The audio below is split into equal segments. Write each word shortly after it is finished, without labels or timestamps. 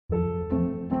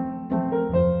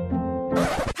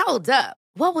Hold up.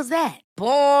 What was that?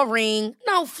 Boring.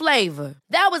 No flavor.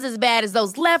 That was as bad as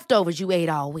those leftovers you ate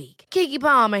all week. Keke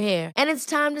Palmer here, and it's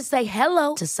time to say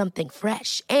hello to something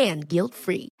fresh and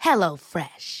guilt-free. Hello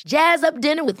Fresh. Jazz up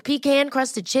dinner with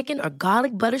pecan-crusted chicken or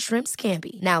garlic butter shrimp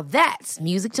scampi. Now that's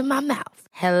music to my mouth.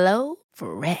 Hello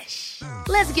Fresh.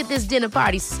 Let's get this dinner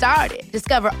party started.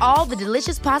 Discover all the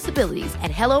delicious possibilities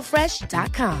at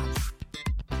hellofresh.com.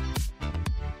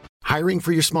 Hiring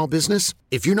for your small business?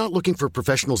 If you're not looking for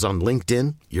professionals on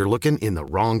LinkedIn, you're looking in the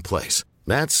wrong place.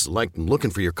 That's like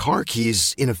looking for your car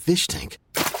keys in a fish tank.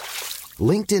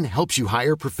 LinkedIn helps you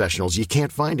hire professionals you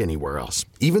can't find anywhere else,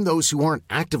 even those who aren't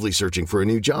actively searching for a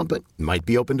new job but might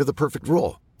be open to the perfect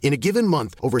role. In a given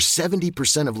month, over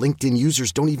 70% of LinkedIn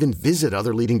users don't even visit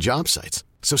other leading job sites.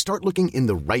 So start looking in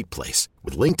the right place.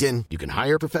 With LinkedIn, you can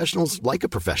hire professionals like a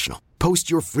professional. Post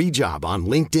your free job on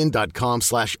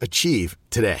linkedin.com/achieve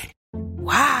today.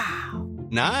 Wow.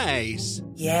 Nice.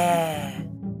 Yeah.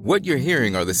 What you're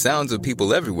hearing are the sounds of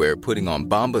people everywhere putting on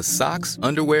Bombas socks,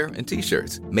 underwear, and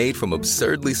T-shirts made from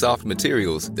absurdly soft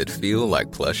materials that feel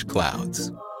like plush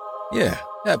clouds. Yeah,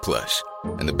 that plush.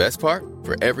 And the best part?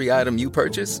 For every item you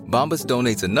purchase, Bombas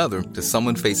donates another to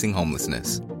someone facing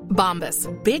homelessness. Bombas.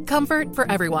 Big comfort for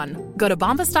everyone. Go to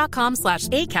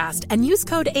bombas.com/ACAST and use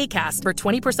code ACAST for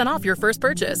 20% off your first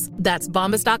purchase. That's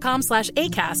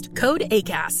bombas.com/ACAST. Code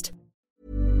ACAST.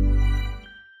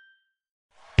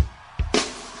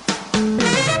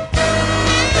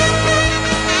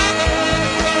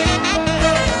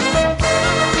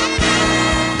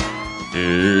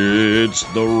 It's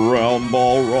the Round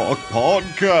Ball Rock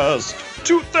Podcast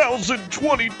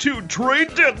 2022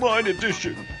 Trade Deadline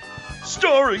Edition,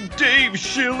 starring Dave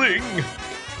Schilling,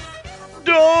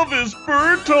 Davis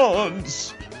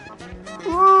Bertans,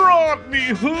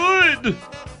 Rodney Hood,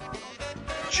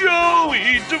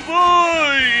 Joey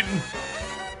Devine,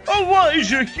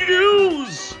 Elijah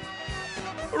Hughes,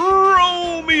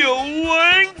 Romeo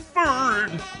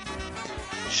Langford,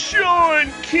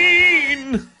 Sean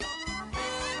Keane,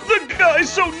 the guy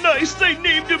so nice they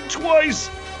named him twice,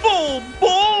 Bull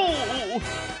Bull,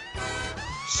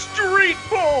 Street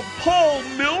Ball Paul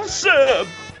Millsap,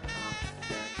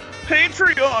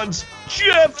 Patreons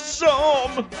Jeff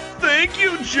Somm, thank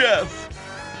you Jeff,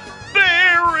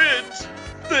 Barrett,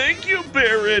 thank you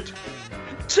Barrett,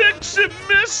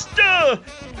 Texamista,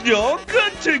 Yonka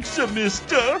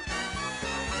Texamista,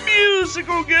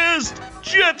 musical guest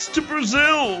Jets to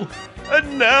Brazil,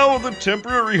 and now the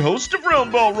temporary host of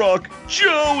Round Ball Rock,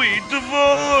 Joey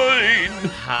Devine.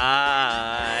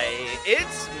 Hi,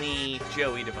 it's me,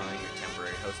 Joey Devine, your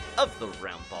temporary host of the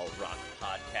Round Ball Rock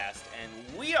podcast, and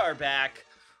we are back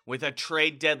with a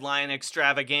trade deadline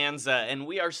extravaganza, and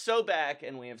we are so back,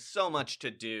 and we have so much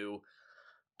to do.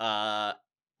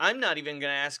 I'm not even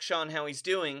going to ask Sean how he's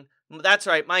doing. That's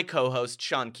right, my co-host,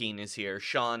 Sean Keane, is here.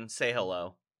 Sean, say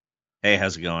hello. Hey,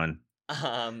 how's it going?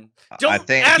 Don't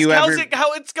ask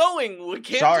how it's going. We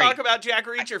can't talk about Jack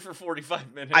Reacher for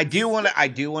 45 minutes. I do want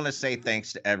to say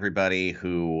thanks to everybody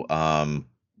who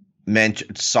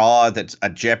saw that a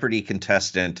Jeopardy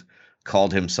contestant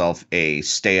called himself a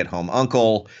stay-at-home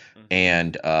uncle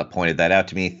and pointed that out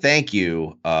to me. Thank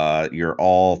you. You're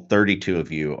all 32 of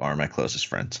you are my closest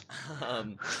friends.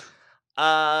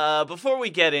 Before we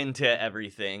get into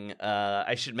everything,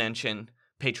 I should mention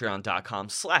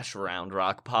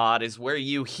patreon.com/roundrockpod is where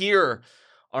you hear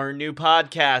our new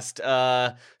podcast,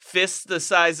 Fists the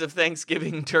Size of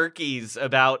Thanksgiving Turkeys,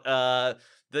 about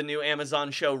the new Amazon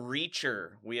show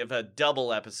Reacher. We have a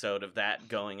double episode of that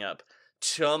going up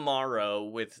tomorrow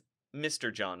with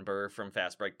Mr. John Burr from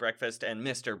Fast Break Breakfast and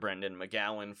Mr. Brendan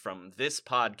McGowan from this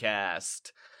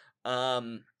podcast.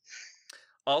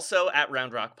 Also at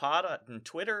RoundRockPod on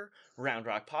Twitter,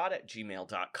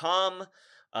 roundrockpod@gmail.com.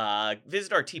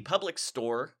 Visit our TeePublic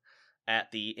store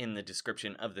in the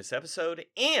description of this episode,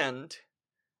 and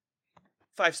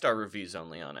 5-star reviews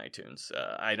only on iTunes.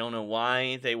 I don't know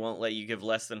why they won't let you give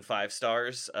less than 5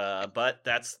 stars, but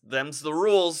them's the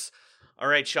rules. All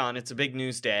right, Sean, it's a big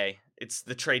news day. It's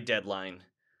the trade deadline.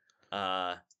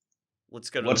 Let's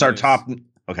go to what's our news. top?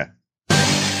 Okay.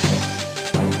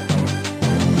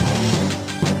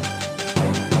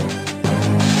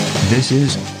 This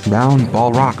is Round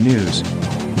Ball Rock News.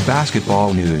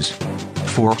 Basketball news.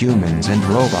 For humans and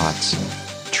robots.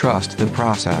 Trust the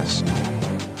process.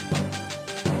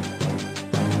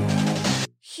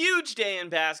 Huge day in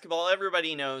basketball.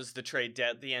 Everybody knows the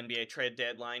NBA trade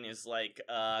deadline is like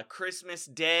Christmas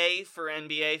Day for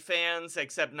NBA fans,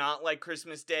 except not like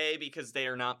Christmas Day because they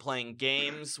are not playing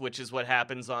games, which is what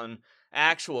happens on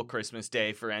actual Christmas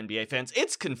Day for NBA fans.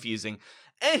 It's confusing.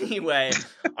 Anyway,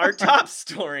 our top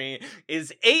story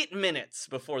is 8 minutes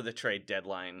before the trade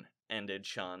deadline ended,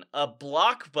 Sean. A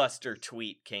blockbuster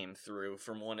tweet came through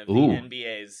from one of the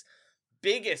NBA's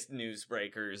biggest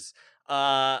newsbreakers.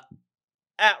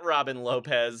 At Robin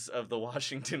Lopez of the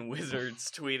Washington Wizards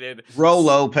tweeted, Ro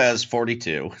Lopez,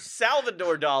 42.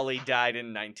 Salvador Dali died in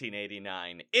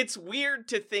 1989. It's weird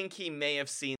to think he may have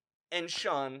seen. And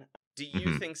Sean, do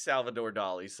you think Salvador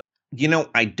Dali saw? You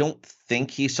know, I don't think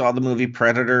he saw the movie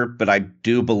Predator, but I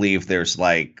do believe there's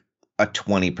like a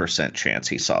 20% chance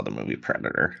he saw the movie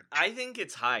Predator. I think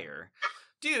it's higher.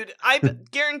 Dude, I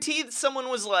guarantee that someone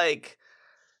was like,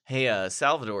 hey,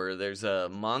 Salvador, there's a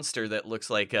monster that looks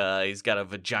like he's got a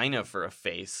vagina for a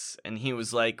face. And he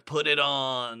was like, put it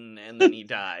on. And then he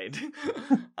died.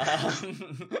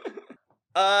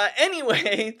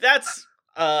 Anyway, that's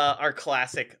our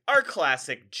classic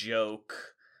joke.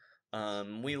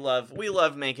 We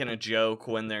love making a joke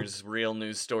when there's real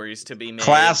news stories to be made.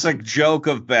 Classic joke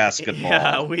of basketball.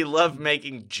 Yeah, we love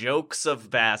making jokes of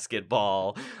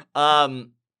basketball.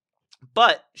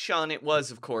 But, Sean, it was,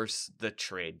 of course, the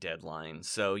trade deadline,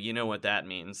 so you know what that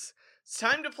means. It's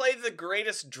time to play the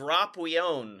greatest drop we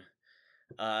own.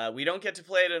 We don't get to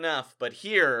play it enough, but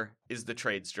here is the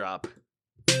trades drop.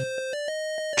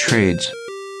 Trades.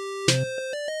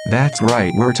 That's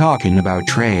right, we're talking about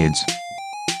trades.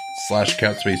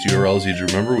 /capspace URL is easy to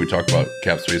remember. We talk about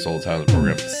capspace all the time in the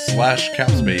program.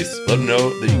 /capspace. Let them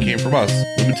know that you came from us.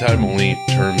 Limited time only.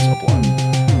 Terms apply.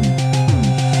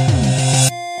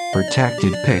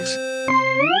 Protected picks.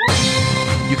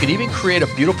 You can even create a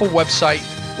beautiful website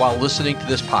while listening to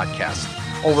this podcast.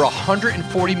 Over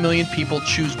 140 million people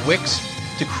choose Wix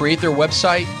to create their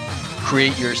website.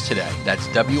 Create yours today. That's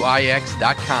Wix.com/Woj,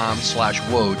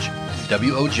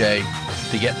 W-O-J,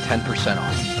 to get 10%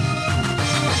 off.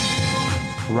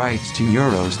 Rights to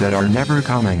euros that are never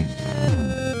coming.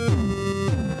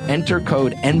 Enter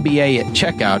code NBA at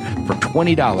checkout for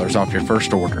 $20 off your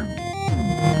first order.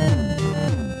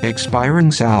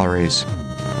 Expiring salaries.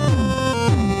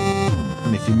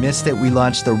 If you missed it, we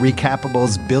launched the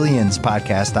Recapables Billions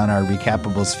podcast on our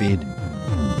Recapables feed.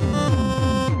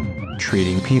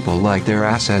 Treating people like they're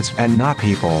assets and not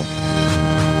people.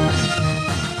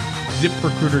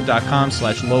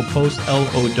 ZipRecruiter.com/low post,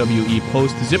 LOWE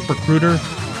post. ZipRecruiter,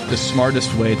 the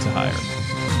smartest way to hire.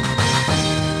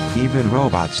 Even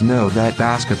robots know that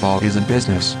basketball is a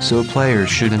business, so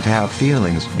players shouldn't have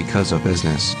feelings because of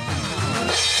business.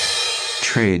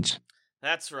 Trades.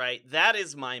 That's right. That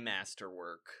is my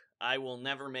masterwork. I will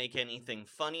never make anything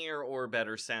funnier or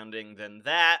better sounding than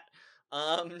that.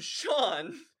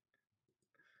 Sean.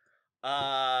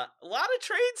 A lot of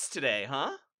trades today,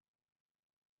 huh?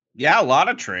 Yeah, a lot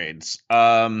of trades.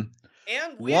 And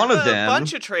we one have of them, a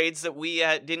bunch of trades that we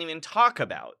didn't even talk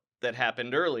about that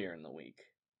happened earlier in the week,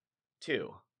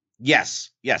 too. Yes.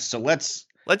 So let's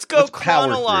go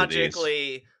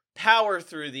chronologically, power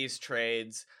through these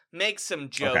trades, make some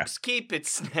jokes, keep it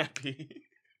snappy.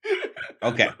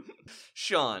 Okay.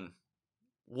 Sean,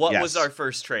 what was our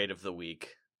first trade of the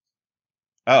week?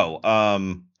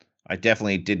 I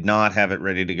definitely did not have it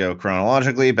ready to go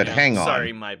chronologically, but hang on.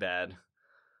 Sorry, my bad.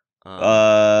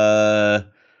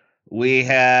 We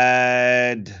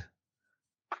had...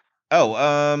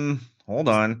 hold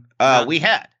on. We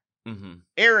had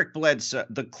Eric Bledsoe.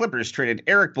 The Clippers traded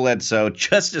Eric Bledsoe,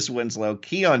 Justice Winslow,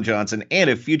 Keon Johnson, and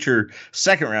a future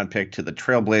second-round pick to the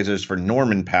Trailblazers for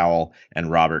Norman Powell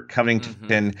and Robert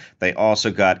Covington. They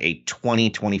also got a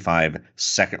 2025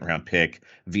 second-round pick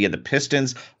via the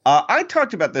Pistons. I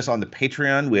talked about this on the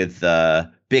Patreon with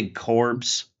Big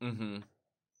Corbs.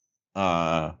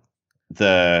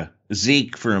 The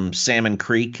Zeke from Salmon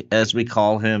Creek, as we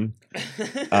call him.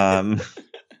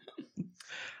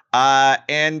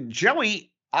 And Joey,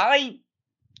 I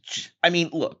mean,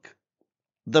 look,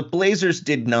 the Blazers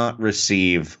did not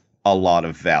receive a lot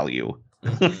of value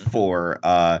for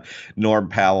Norm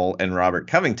Powell and Robert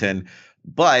Covington,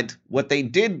 but what they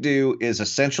did do is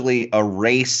essentially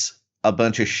erase a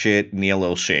bunch of shit Neil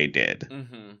Olshey did.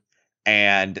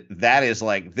 And that is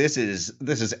like, this is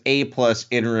A+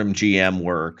 interim GM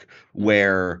work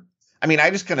where, I mean,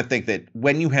 I just kind of think that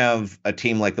when you have a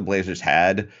team like the Blazers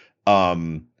had,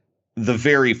 the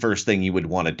very first thing you would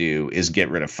want to do is get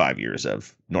rid of 5 years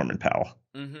of Norman Powell.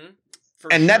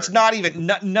 That's not even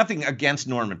nothing against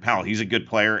Norman Powell. He's a good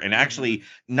player and actually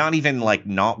not even like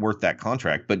not worth that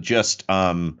contract, but just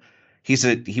he was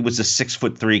a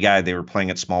 6'3" guy. They were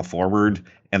playing at small forward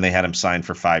and they had him signed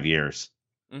for 5 years.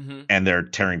 And they're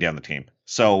tearing down the team.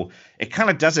 So it kind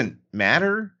of doesn't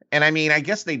matter. And I mean, I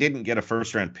guess they didn't get a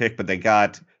first round pick, but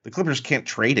the Clippers can't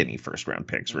trade any first round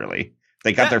picks, really.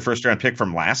 They got their first round pick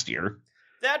from last year.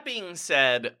 That being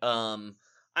said, I'm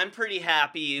pretty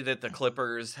happy that the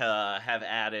Clippers have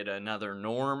added another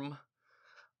Norm.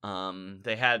 The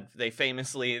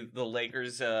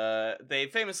Lakers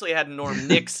had Norm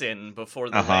Nixon before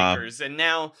the Lakers, and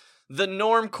now the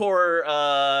Norm Core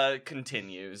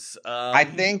continues. I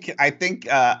think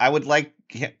I would like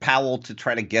Powell to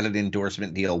try to get an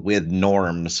endorsement deal with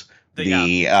Norms.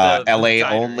 The LA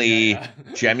only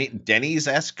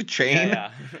Denny's-esque chain.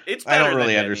 Yeah. It's better I don't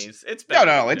really than understand. Denny's. It's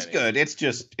better than It's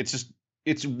Denny's. good.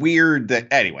 It's weird that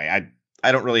anyway.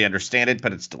 I don't really understand it,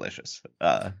 but it's delicious.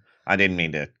 I didn't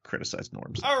mean to criticize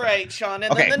Norms. All right, Sean.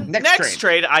 And Okay, then the next next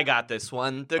trade, I got this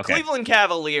one. The Cleveland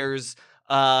Cavaliers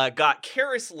got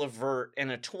Karis LeVert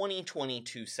and a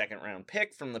 2022 second-round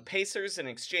pick from the Pacers in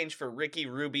exchange for Ricky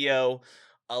Rubio,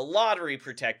 a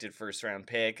lottery-protected first-round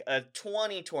pick, a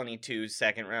 2022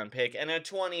 second-round pick, and a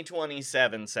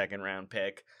 2027 second-round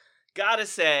pick. Gotta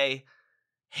say,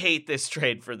 hate this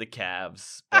trade for the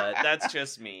Cavs, but that's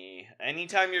just me.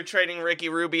 Anytime you're trading Ricky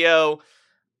Rubio,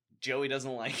 Joey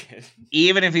doesn't like it.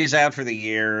 Even if he's out for the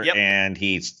year and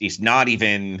he's not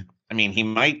even, I mean, he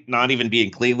might not even be in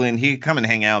Cleveland. He could come and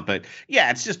hang out, but yeah,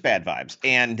 it's just bad vibes.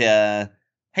 And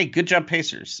hey, good job,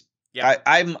 Pacers. Yeah,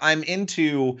 I'm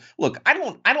into. Look, I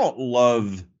don't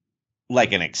love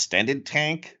like an extended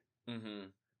tank,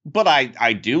 but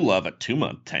I do love a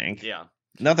 2-month tank. Yeah,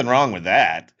 nothing wrong with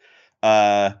that.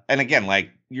 And again, like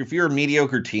if you're a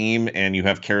mediocre team and you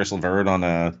have Karis LeVert on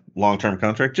a long-term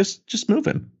contract, just move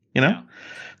him. You know,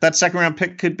 that second-round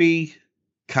pick could be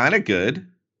kind of good.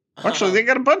 Actually, they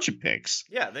got a bunch of picks.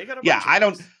 Yeah, they got a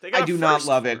bunch of picks. I do not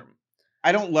love it.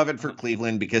 I don't love it for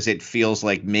Cleveland because it feels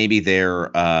like maybe they're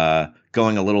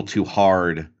going a little too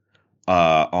hard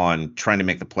on trying to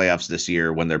make the playoffs this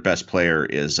year when their best player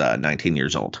is 19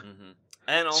 years old.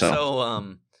 And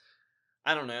also,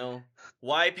 I don't know.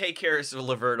 Why pay Karis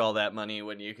LeVert all that money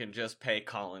when you can just pay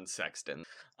Colin Sexton?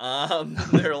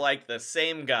 They're like the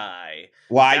same guy.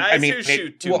 Why? Guys I mean, who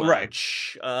shoot too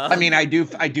much. I mean, I do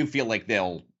feel like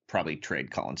they'll probably trade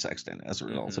Colin Sexton as a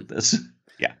result of this.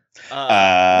 Yeah.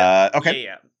 Okay.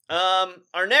 Yeah.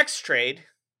 Our next trade,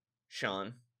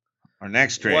 Sean. Our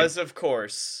next trade was, of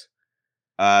course,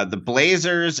 the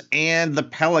Blazers and the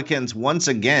Pelicans once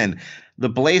again. The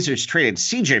Blazers traded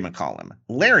C.J. McCollum,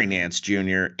 Larry Nance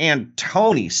Jr., and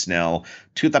Tony Snell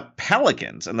to the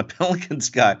Pelicans. And the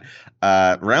Pelicans got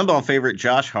roundball favorite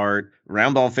Josh Hart,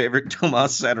 roundball favorite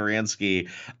Tomas Satoransky,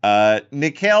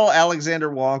 Nickeil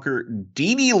Alexander-Walker,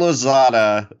 Didi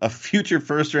Lozada, a future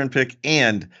first-round pick,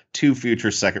 and 2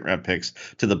 future second-round picks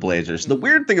to the Blazers. The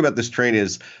weird thing about this trade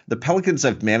is the Pelicans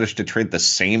have managed to trade the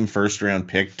same first-round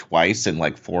pick twice in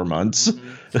like 4 months,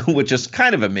 which is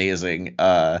kind of amazing.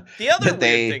 The other weird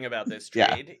thing about this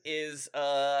trade is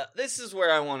this is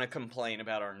where I want to complain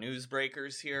about our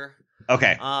newsbreakers here.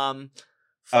 Okay.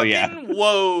 Fucking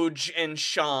Woj and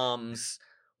Shams.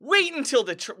 Wait until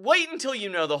you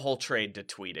know the whole trade to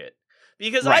tweet it.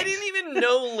 Because I didn't even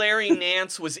know Larry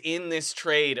Nance was in this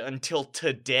trade until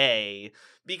today.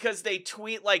 Because they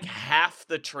tweet like half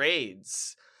the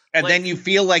trades. And then you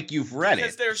feel like you've read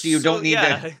it. So you don't need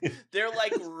to. They're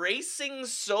like racing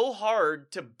so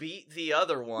hard to beat the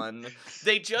other one.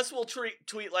 They just will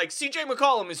tweet like, CJ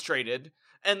McCollum is traded.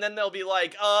 And then they'll be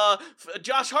like,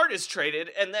 Josh Hart is traded.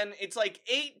 And then it's like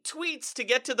 8 tweets to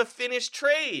get to the finished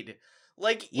trade.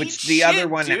 Like, which the other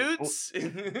one, dudes.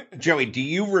 Joey, do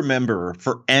you remember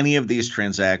for any of these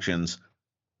transactions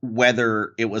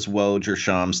whether it was Woj or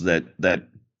Shams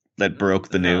that broke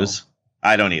the news?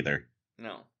 I don't either.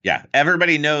 No. Yeah,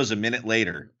 everybody knows a minute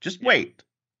later. Just wait.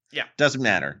 Yeah. Doesn't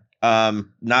matter.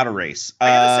 Not a race. I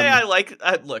gotta say, I like,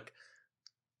 look,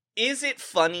 is it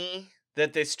funny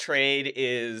that this trade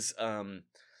is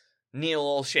Neil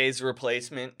Olshey's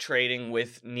replacement trading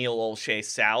with Neil Olshey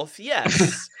South?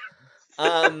 Yes.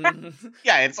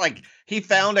 Yeah, it's like he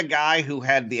found a guy who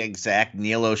had the exact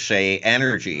Neil Olshey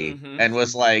energy and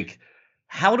was like,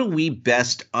 how do we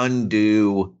best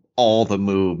undo all the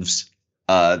moves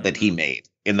that he made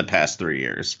in the past 3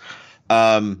 years?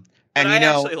 And I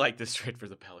actually like this trade for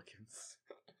the Pelicans.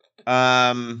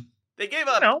 They gave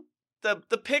up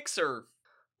the picks are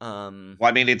well,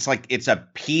 I mean, it's like it's a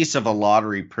piece of a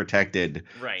lottery protected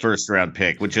first round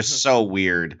pick, which is so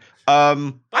weird.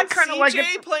 But I kind of like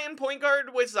it playing point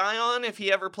guard with Zion if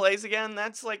he ever plays again.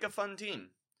 That's like a fun team.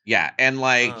 Yeah, and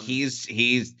like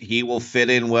he will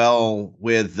fit in well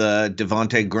with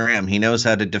Devontae Graham. He knows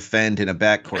how to defend in a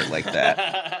backcourt like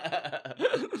that.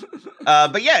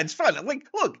 But yeah, it's fun. Like,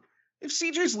 look, if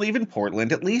if CJ's leaving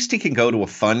Portland, at least he can go to a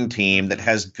fun team that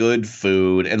has good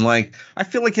food. And like, I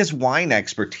feel like his wine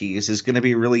expertise is going to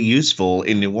be really useful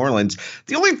in New Orleans.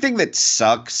 The only thing that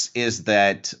sucks is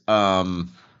that,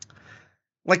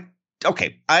 like,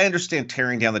 okay, I understand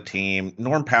tearing down the team,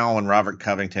 Norm Powell and Robert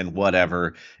Covington,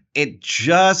 whatever. It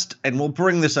just, and we'll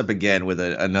bring this up again with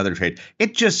another trade.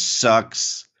 It just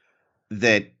sucks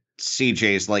that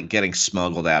CJ's like getting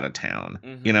smuggled out of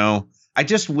town. You know, I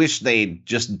just wish they'd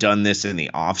just done this in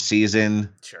the off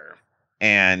season. Sure.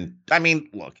 And I mean,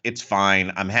 look, it's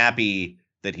fine. I'm happy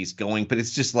that he's going, but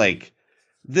it's just like,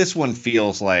 this one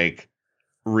feels like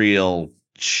real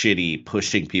shitty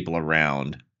pushing people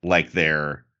around like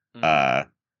they're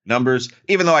numbers,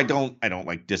 even though I don't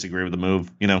like disagree with the move,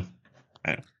 you know.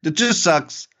 It just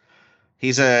sucks.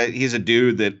 He's a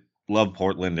dude that loved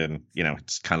Portland, and you know,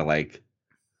 it's kind of like,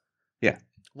 yeah.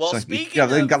 Well, so speaking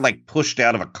they of, got like pushed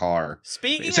out of a car.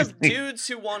 Speaking of dudes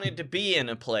who wanted to be in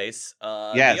a place,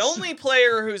 yes. The only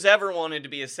player who's ever wanted to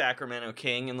be a Sacramento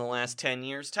King in the last 10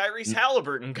 years, Tyrese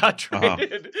Halliburton, got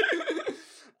traded.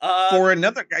 For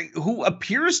another guy who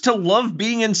appears to love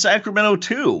being in Sacramento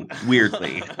too,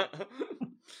 weirdly.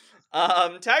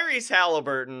 Tyrese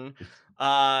Halliburton,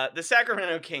 the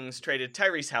Sacramento Kings traded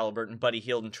Tyrese Halliburton, Buddy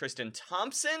Hield, and Tristan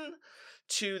Thompson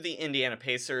to the Indiana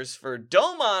Pacers for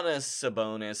Domantas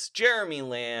Sabonis, Jeremy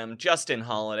Lamb, Justin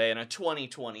Holiday, and a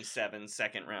 2027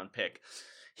 second-round pick.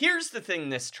 Here's the thing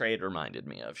this trade reminded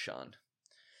me of, Sean.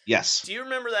 Yes. Do you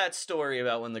remember that story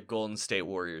about when the Golden State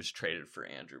Warriors traded for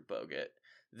Andrew Bogut?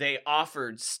 They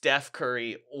offered Steph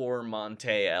Curry or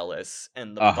Monte Ellis,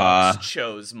 and the Bucks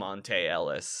chose Monte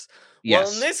Ellis. Yes.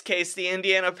 Well, in this case, the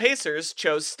Indiana Pacers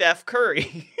chose Steph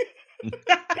Curry.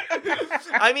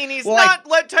 I mean,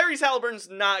 Tyrese Halliburton's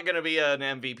not going to be an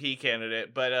MVP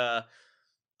candidate, but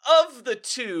of the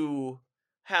two,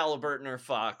 Halliburton or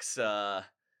Fox,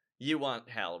 you want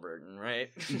Halliburton,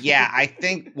 right? Yeah, I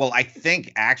think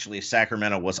actually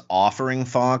Sacramento was offering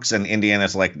Fox, and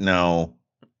Indiana's like, no.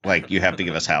 Like, you have to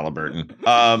give us Halliburton.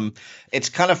 It's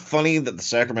kind of funny that the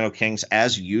Sacramento Kings,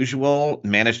 as usual,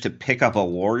 managed to pick up a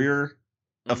Warrior,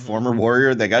 a former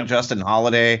Warrior. They got Justin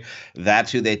Holiday.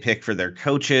 That's who they picked for their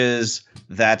coaches.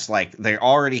 That's like, they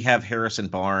already have Harrison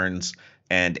Barnes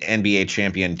and NBA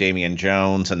champion Damian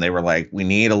Jones, and they were like, we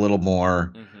need a little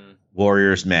more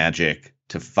Warriors magic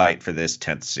to fight for this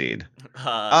 10th seed.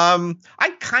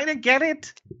 I kind of get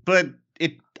it, but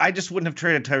I just wouldn't have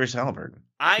traded Tyrese Halliburton.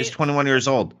 He's 21 years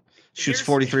old. Shoots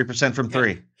 43% from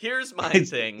three. Here's my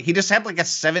thing. He just had like a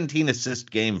 17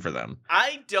 assist game for them.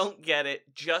 I don't get it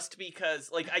just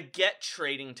because, like, I get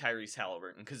trading Tyrese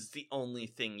Halliburton because it's the only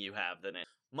thing you have that.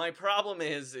 My problem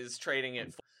is trading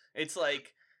it. It's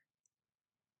like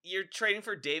you're trading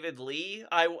for David Lee.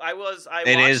 I watched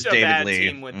a bad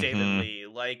team with David Lee.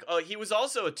 Like, oh, he was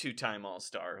also a 2-time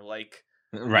All-Star. Like.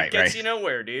 Right, gets you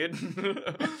nowhere, dude.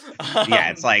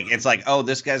 Yeah, it's like, oh,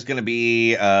 this guy's gonna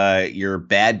be your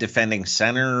bad defending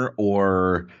center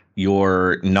or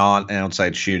your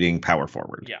non-outside shooting power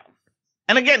forward. Yeah.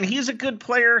 And again, he's a good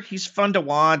player. He's fun to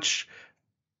watch,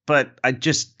 but I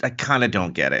kind of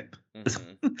don't get it.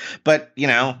 But you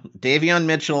know, Davion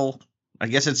Mitchell, I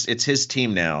guess it's his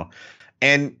team now,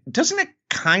 and doesn't it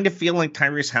kind of feel like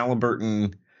Tyrese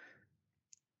Halliburton?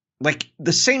 Like,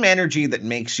 the same energy that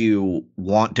makes you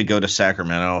want to go to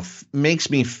Sacramento makes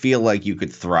me feel like you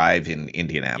could thrive in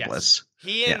Indianapolis.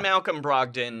 Yes. He and Malcolm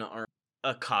Brogdon are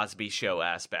a Cosby Show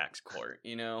ass backcourt,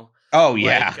 you know? Oh,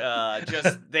 yeah. Like,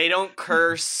 just, they don't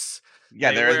curse.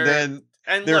 Yeah,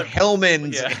 they're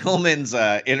Hillman's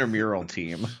intramural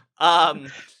team.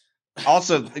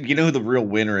 Also, you know who the real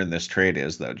winner in this trade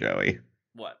is, though, Joey?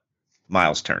 What?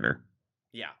 Miles Turner.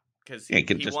 Yeah. Because he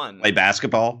could just won. play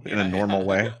basketball in a normal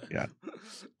way. Yeah.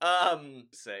 I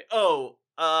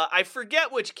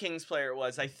forget which Kings player it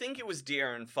was. I think it was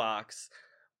De'Aaron Fox.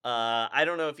 I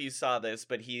don't know if you saw this,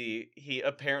 but he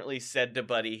apparently said to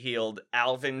Buddy Hield,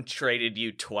 "Alvin traded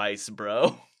you twice,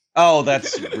 bro." Oh,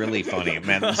 that's really funny,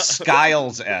 man.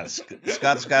 Skiles-esque.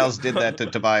 Scott Skiles did that to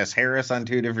Tobias Harris on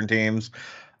 2 different teams.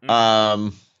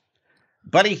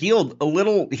 Buddy Hield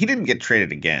he didn't get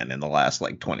traded again in the last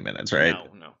like 20 minutes, right?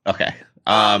 No. Okay.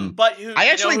 But I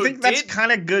actually think that's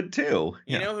kind of good too.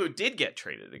 You know who did get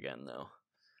traded again though?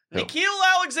 Nickeil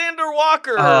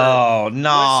Alexander-Walker. Oh,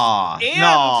 nah.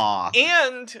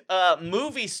 And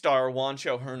movie star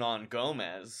Juancho Hernan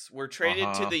Gomez were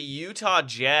traded to the Utah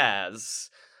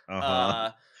Jazz.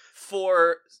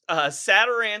 For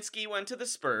Satoransky went to the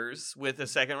Spurs with a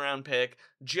 2nd-round pick.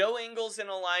 Joe Ingles and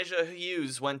Elijah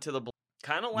Hughes went to the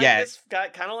kind of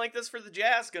like this for the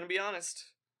Jazz, gonna be honest.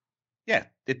 Yeah,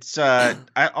 it's I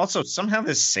also somehow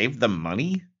this saved them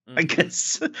money. I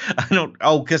guess I don't.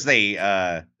 Oh, because they.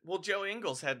 Well, Joe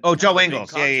Ingles had. Oh, Joe kind of a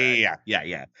big Ingles. contract.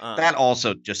 Yeah. That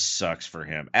also just sucks for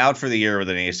him. Out for the year with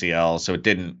an ACL, so it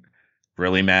didn't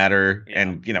really matter. Yeah.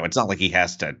 And it's not like he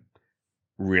has to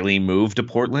really move to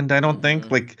Portland. I don't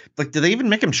think. Like, do they even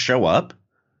make him show up?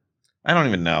 I don't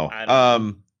even know.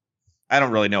 I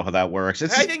don't really know how that works.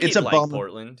 It's I think it's he'd a like bum.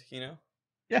 Portland. Yeah,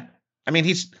 I mean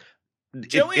he's.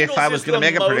 Joe If Ingles I was is going to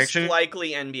the make a most prediction,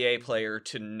 likely NBA player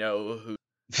to know who.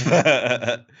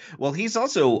 well, he's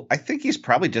also. I think he's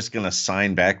probably just going to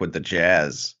sign back with the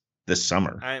Jazz this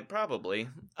summer. Probably.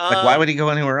 Like, why would he go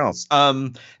anywhere else?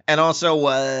 And also,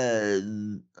 I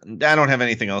don't have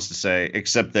anything else to say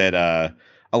except that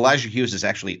Elijah Hughes is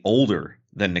actually older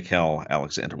than Nickeil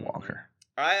Alexander-Walker.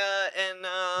 And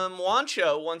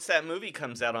Juancho, once that movie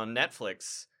comes out on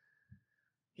Netflix,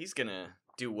 he's gonna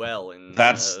do well in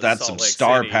That's Salt some Lake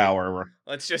star City. power.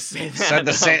 Let's just say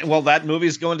that. Well, that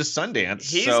movie's going to Sundance.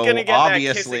 He's so gonna get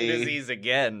obviously that kissing disease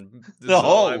again. Is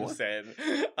all I'm saying.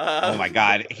 Oh my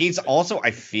god, he's also.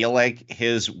 I feel like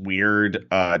his weird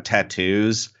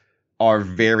tattoos are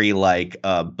very like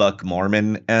Buck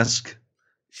Mormon-esque.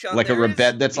 Sean, Like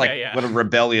that's like yeah. what a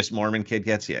rebellious Mormon kid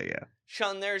gets. Yeah.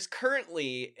 Sean, there's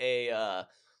currently a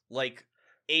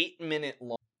 8-minute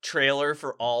long trailer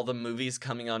for all the movies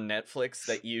coming on Netflix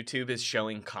that YouTube is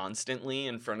showing constantly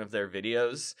in front of their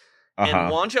videos. And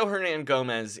Juancho Hernan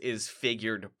Gomez is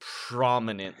figured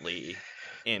prominently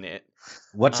in it.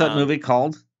 What's that movie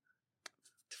called?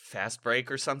 Fast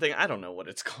Break or something? I don't know what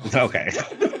it's called. Okay.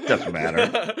 Doesn't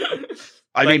matter.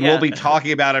 I mean, we'll be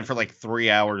talking about it for like 3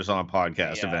 hours on a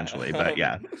podcast eventually, but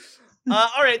yeah.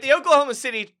 All right, the Oklahoma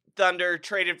City Thunder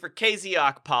traded for KZ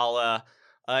Okpala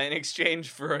in exchange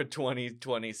for a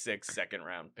 2026 second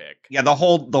round pick. Yeah, the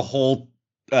whole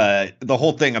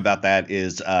thing about that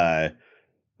is the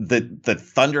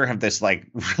Thunder have this like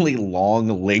really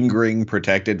long, lingering,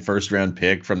 protected first round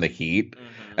pick from the Heat.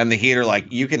 And the Heat are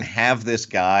like, you can have this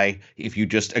guy if you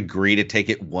just agree to take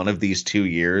it one of these 2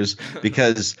 years,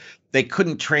 because they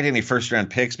couldn't trade any first round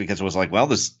picks because it was like,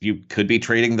 well, you could be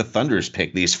trading the Thunder's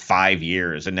pick these 5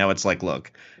 years. And now it's like,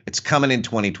 look, it's coming in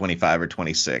 2025 or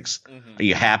 26. Are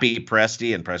you happy,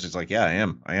 Presti? And Presti's like, yeah,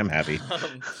 I am happy.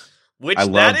 I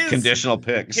love conditional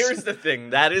picks. Here's the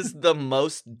thing. That is the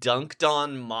most dunked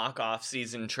on mock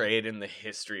offseason trade in the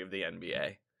history of the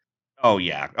NBA. Oh,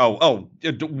 yeah.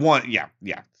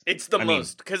 Yeah. It's the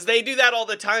most, because they do that all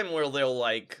the time where they'll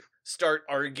like start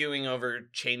arguing over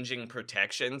changing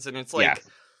protections. And it's like,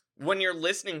 when you're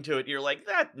listening to it, you're like,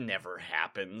 that never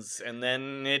happens. And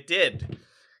then it did.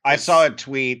 I saw a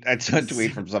tweet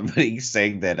from somebody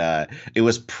saying that it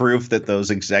was proof that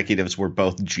those executives were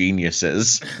both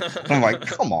geniuses. I'm like,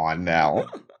 come on now.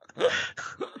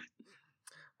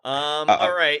 All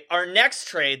right. Our next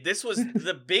trade. This was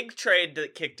the big trade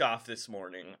that kicked off this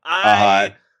morning.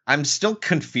 I'm still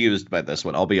confused by this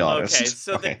one, I'll be honest. Okay,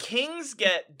 so the Kings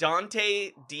get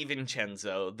Dante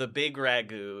DiVincenzo, the big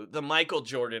ragu, the Michael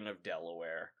Jordan of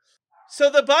Delaware. So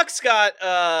the Bucks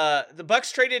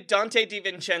traded Dante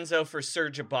DiVincenzo for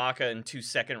Serge Ibaka and 2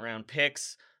 second-round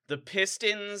picks. The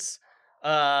Pistons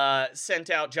sent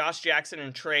out Josh Jackson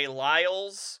and Trey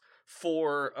Lyles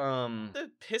for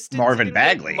the Pistons. Marvin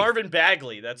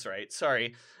Bagley, that's right.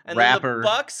 Sorry. And Rapper. then the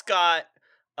Bucks got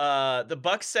the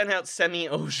Bucks sent out Semi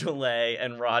Ojeleye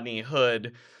and Rodney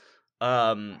Hood.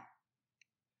 So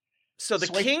the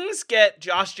Kings get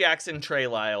Josh Jackson, Trey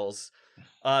Lyles.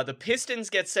 The Pistons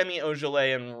get Semi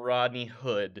Ojeleye and Rodney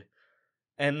Hood,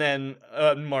 and then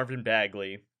Marvin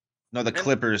Bagley. No, the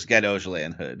Clippers get Ojeleye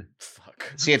and Hood.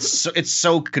 Fuck. See, it's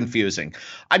so confusing.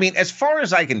 I mean, as far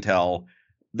as I can tell,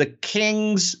 the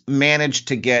Kings managed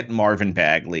to get Marvin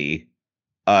Bagley,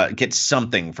 get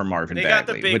something for Marvin Bagley. They got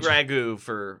the big ragu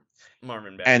for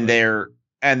Marvin Bagley,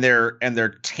 and they're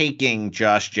taking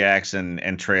Josh Jackson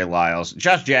and Trey Lyles.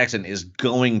 Josh Jackson is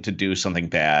going to do something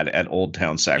bad at Old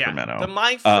Town Sacramento. Yeah,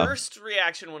 my first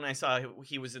reaction when I saw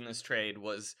he was in this trade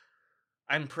was,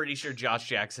 I'm pretty sure Josh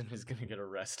Jackson is going to get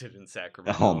arrested in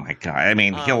Sacramento. Oh my God. I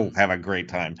mean, he'll have a great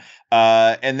time.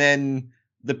 And then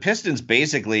the Pistons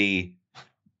basically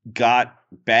got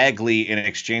Bagley in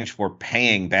exchange for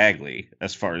paying Bagley,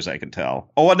 as far as I can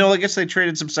tell. Oh, no, I guess they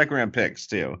traded some second round picks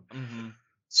too. Mm-hmm.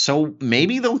 So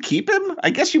maybe they'll keep him? I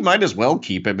guess you might as well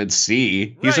keep him and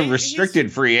see. He's a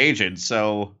restricted free agent,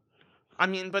 so... I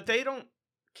mean, but they don't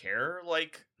care,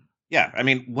 like... Yeah, I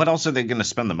mean, what else are they going to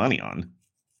spend the money on?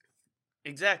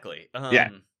 Exactly. Yeah.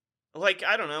 Like,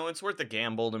 I don't know, it's worth a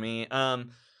gamble to me. I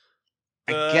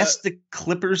guess the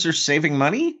Clippers are saving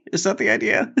money? Is that the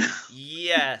idea?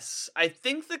 Yes. I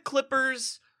think the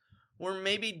Clippers were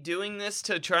maybe doing this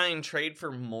to try and trade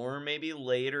for more maybe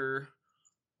later...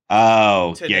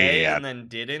 Oh, today yeah. and then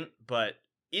didn't. But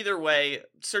either way,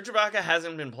 Serge Ibaka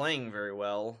hasn't been playing very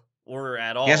well or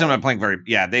at all. He hasn't been playing very.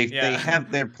 Yeah,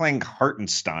 they're playing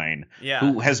Hartenstein,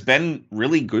 who has been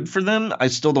really good for them. I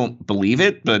still don't believe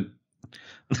it, but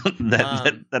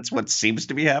that's what seems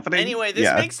to be happening. Anyway,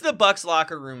 this makes the Bucks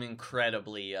locker room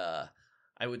incredibly, I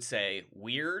would say,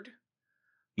 weird.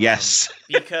 Yes,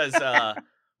 because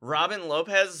Robin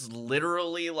Lopez,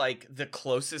 literally like the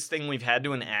closest thing we've had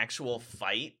to an actual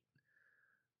fight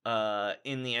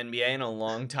in the NBA in a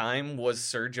long time was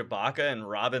Serge Ibaka and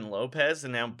Robin Lopez,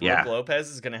 and now Brooke Lopez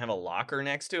is going to have a locker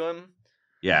next to him.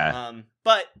 Yeah.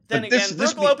 But then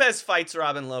Brooke Lopez fights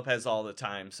Robin Lopez all the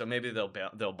time, so maybe they'll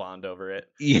bond over it.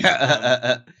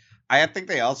 Yeah. I think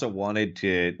they also wanted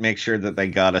to make sure that they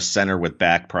got a center with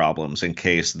back problems in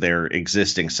case their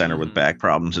existing center with back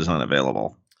problems is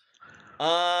unavailable.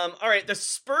 All right, the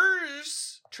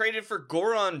Spurs traded for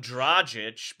Goran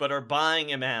Dragic, but are buying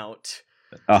him out.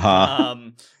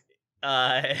 And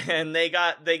they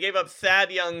gave up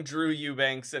Thad Young, Drew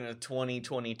Eubanks, and a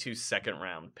 2022 second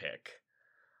round pick.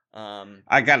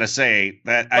 I gotta say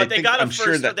that they got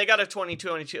a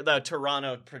 2022 the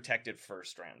Toronto protected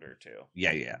first rounder too.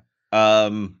 Yeah. I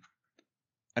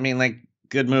mean, like,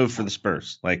 good move for the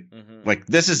Spurs. Like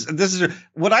this is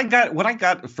what I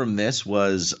got from this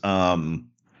was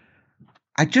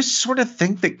I just sort of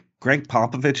think that Greg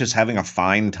Popovich is having a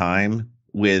fine time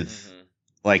with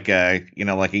like a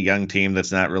young team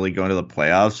that's not really going to the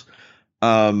playoffs.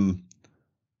 And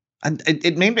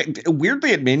it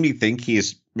made me think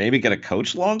he's maybe going to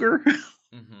coach longer.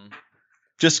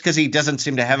 Just because he doesn't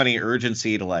seem to have any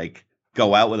urgency to like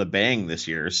go out with a bang this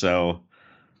year. So,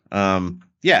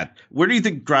 where do you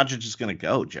think Dragic is going to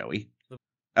go, Joey?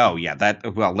 Oh, yeah,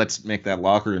 let's make that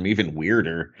locker room even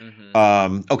weirder.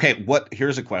 Okay,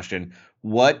 here's a question.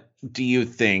 What do you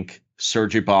think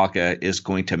Serge Ibaka is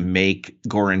going to make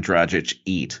Goran Dragic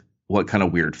eat? What kind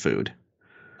of weird food?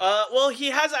 Well,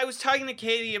 I was talking to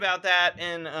Katie about that,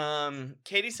 and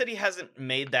Katie said he hasn't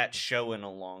made that show in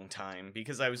a long time,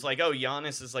 because I was like, oh,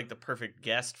 Giannis is like the perfect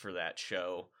guest for that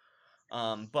show.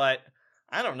 But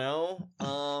I don't know.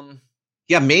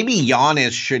 Yeah, maybe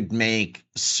Giannis should make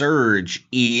Serge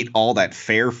eat all that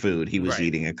fair food he was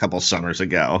eating a couple summers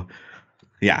ago.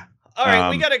 Yeah. All right,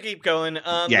 we got to keep going.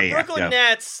 The Brooklyn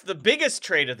Nets, the biggest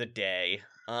trade of the day.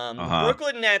 The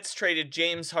Brooklyn Nets traded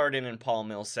James Harden and Paul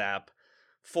Millsap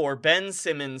for Ben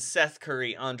Simmons, Seth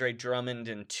Curry, Andre Drummond,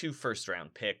 and 2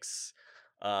 first-round picks.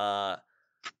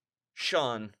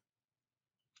 Sean.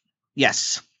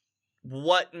 Yes.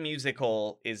 What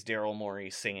musical is Daryl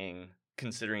Morey singing,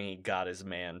 considering he got his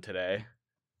man today?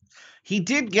 He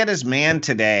did get his man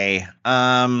today.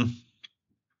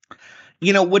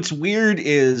 What's weird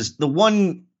is the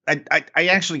one... I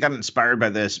actually got inspired by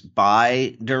this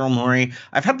by Daryl Morey.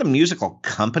 I've had the musical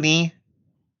Company.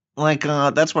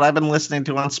 That's what I've been listening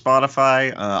to on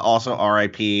Spotify. Also,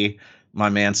 R.I.P. my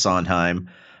man Sondheim.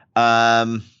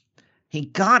 He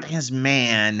got his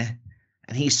man,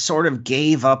 and he sort of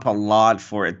gave up a lot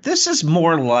for it. This is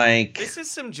more like... This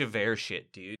is some Javert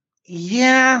shit, dude.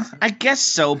 Yeah, I guess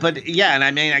so. But yeah, and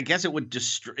I mean, I guess it would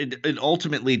it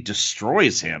ultimately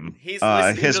destroys him. He's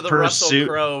listening to the Russell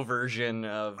Crowe version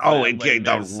of...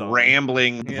 the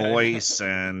rambling voice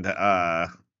and...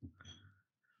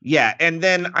 Yeah, and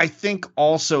then I think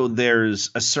also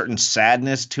there's a certain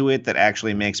sadness to it that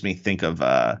actually makes me think of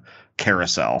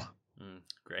Carousel.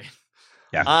 Great.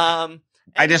 Yeah. Anyway,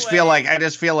 I just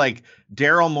feel like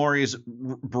Daryl Morey's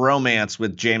bromance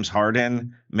with James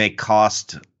Harden may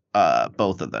cost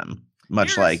both of them,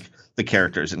 much like the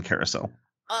characters in Carousel.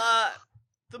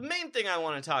 The main thing I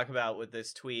want to talk about with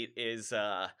this tweet is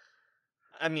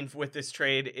with this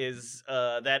trade is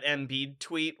that Embiid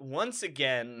tweet. Once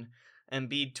again,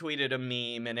 Embiid tweeted a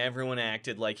meme, and everyone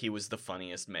acted like he was the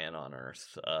funniest man on earth.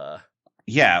 Stop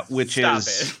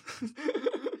it.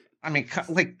 I mean,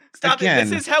 stop again. it.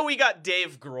 This is how we got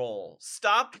Dave Grohl.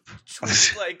 Stop.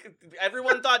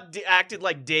 Everyone acted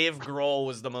like Dave Grohl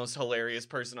was the most hilarious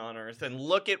person on earth, and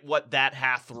look at what that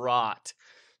hath wrought.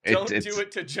 Don't do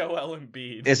it to Joel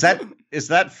Embiid. Is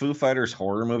that Foo Fighters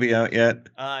horror movie out yet?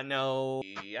 No.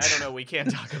 I don't know. We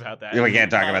can't talk about that. We can't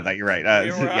talk about that. You're right.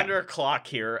 We're under a clock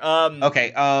here.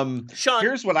 Okay. Sean,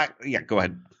 here's what go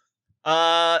ahead.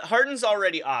 Harden's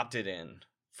already opted in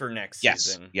for next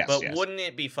season. Yes. Wouldn't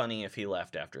it be funny if he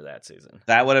left after that season?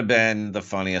 That would have been the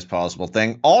funniest possible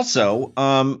thing. Also,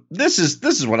 this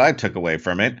is what I took away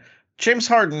from it. James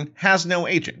Harden has no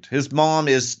agent. His mom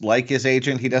is like his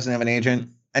agent. He doesn't have an agent.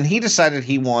 And he decided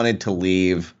he wanted to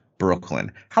leave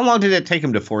Brooklyn. How long did it take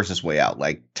him to force his way out?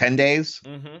 Like 10 days?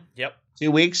 Mm-hmm. Yep.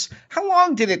 2 weeks? How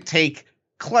long did it take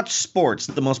Clutch Sports,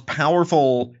 the most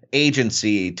powerful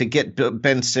agency to get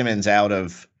Ben Simmons out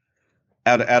of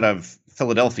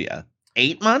Philadelphia?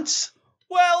 8 months?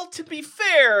 Well, to be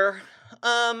fair,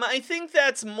 I think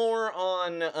that's more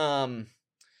on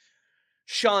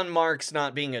Sean Marks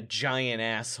not being a giant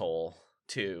asshole,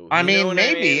 too. I mean,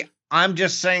 maybe. I'm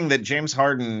just saying that James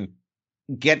Harden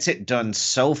gets it done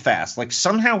so fast. Like,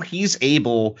 somehow he's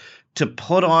able to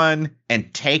put on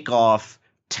and take off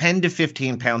 10 to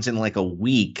 15 pounds in like a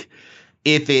week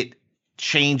if it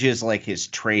changes like his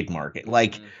trade market.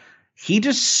 Like, he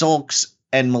just sulks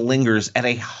and malingers at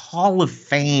a Hall of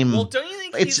Fame. Well, don't you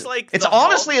think he's like it's the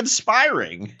honestly Hulk?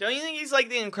 Inspiring. Don't you think he's like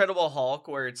the Incredible Hulk,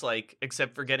 where it's like,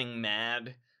 except for getting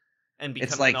mad and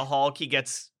becoming like- a Hulk, he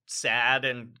gets sad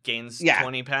and gains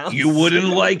 20 pounds? You wouldn't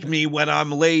like me when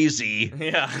I'm lazy.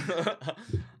 Yeah.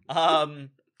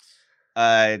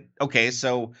 Okay,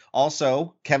 so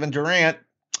also Kevin Durant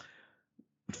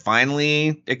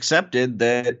finally accepted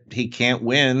that he can't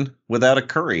win without a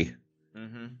Curry.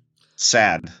 Mm-hmm.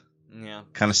 Sad. Yeah.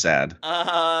 Kind of sad.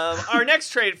 Our next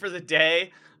trade for the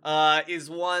day is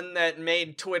one that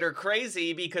made Twitter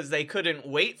crazy because they couldn't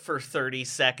wait for 30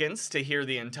 seconds to hear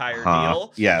the entire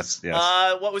deal. Yes.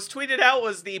 What was tweeted out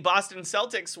was the Boston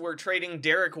Celtics were trading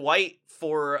Derek White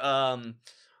for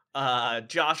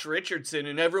Josh Richardson,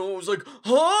 and everyone was like,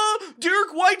 huh?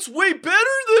 Derek White's way better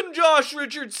than Josh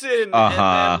Richardson.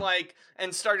 And then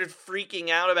and started freaking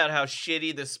out about how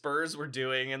shitty the Spurs were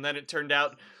doing, and then it turned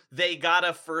out they got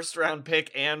a first-round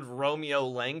pick and Romeo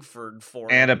Langford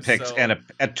for and him, a pick so... and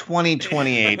a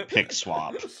 2028 pick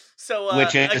swap. So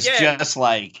which is again, just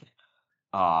like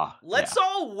let's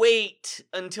all wait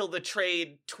until the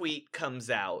trade tweet comes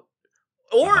out.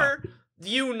 Or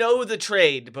you know the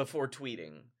trade before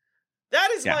tweeting. That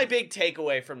is my big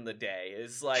takeaway from the day.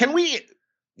 Is like, can we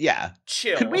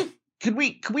chill? Could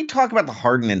we talk about the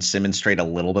Harden and Simmons trade a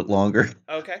little bit longer?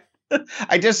 Okay.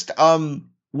 I just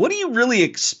what do you really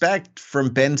expect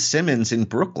from Ben Simmons in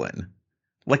Brooklyn?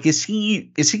 Like, is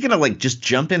he gonna like just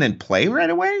jump in and play right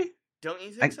away? Don't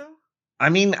you think so? I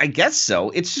mean, I guess so.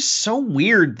 It's just so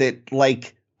weird that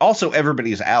like also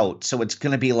everybody's out, so it's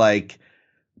gonna be like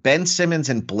Ben Simmons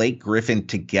and Blake Griffin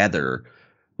together,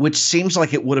 which seems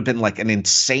like it would have been like an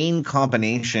insane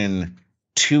combination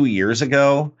 2 years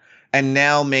ago, and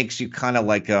now makes you kind of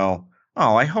like go,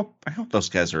 oh, I hope those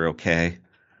guys are okay.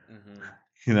 Mm-hmm.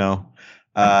 You know.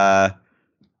 I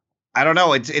don't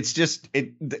know. It's just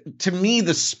to me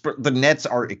the Nets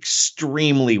are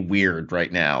extremely weird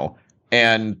right now,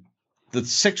 and the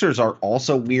Sixers are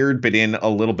also weird, but in a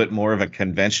little bit more of a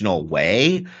conventional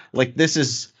way. Like this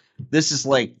is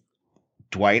like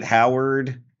Dwight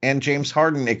Howard and James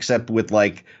Harden, except with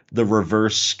like the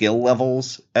reverse skill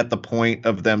levels at the point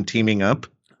of them teaming up.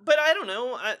 But I don't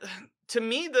know. To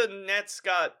me, the Nets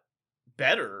got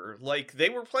better. Like they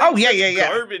were playing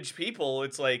garbage people.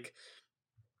 It's like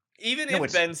even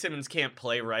if Ben Simmons can't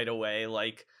play right away,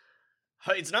 like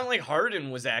it's not like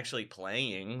Harden was actually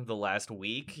playing the last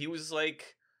week. He was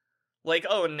like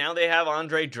oh, and now they have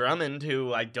Andre Drummond,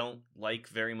 who I don't like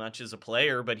very much as a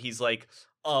player, but he's like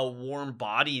a warm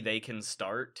body they can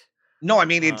start. No, I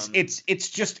mean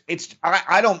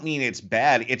I don't mean it's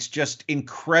bad. It's just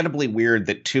incredibly weird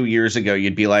that 2 years ago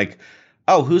you'd be like,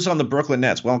 oh, who's on the Brooklyn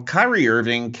Nets? Well, Kyrie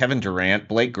Irving, Kevin Durant,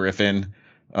 Blake Griffin,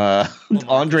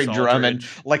 Andre Drummond,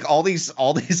 like all these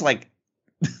like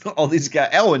all these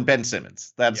guys. Oh, and Ben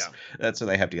Simmons. That's what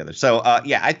they have together. So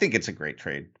I think it's a great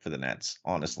trade for the Nets.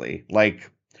 Honestly,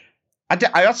 like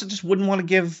I also just wouldn't want to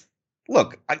give.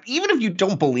 Look, even if you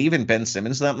don't believe in Ben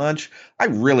Simmons that much, I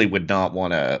really would not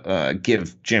want to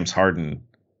give James Harden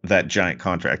that giant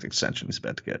contract extension he's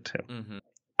about to get to. Mm-hmm.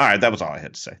 All right, that was all I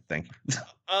had to say. Thank you.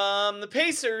 The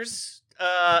Pacers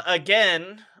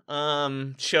again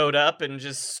showed up and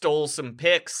just stole some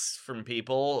picks from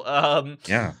people.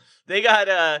 They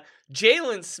got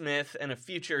Jalen Smith and a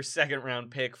future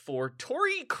second-round pick for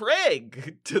Torrey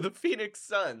Craig to the Phoenix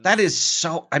Suns. That is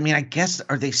so... I mean, I guess...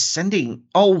 Are they sending...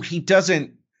 Oh, he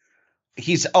doesn't...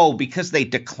 He's... Oh, because they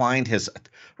declined his...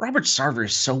 Robert Sarver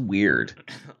is so weird.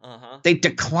 They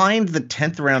declined the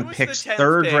 10th round pick's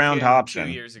third round option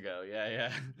 2 years ago.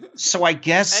 Yeah. So I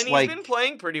guess... And he's been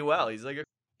playing pretty well. He's like a...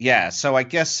 Yeah, so I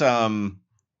guess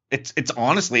it's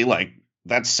honestly like...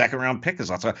 That second round pick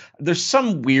is also there's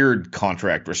some weird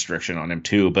contract restriction on him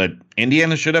too, but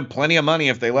Indiana should have plenty of money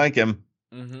if they like him.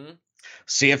 Mm-hmm.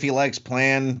 See if he likes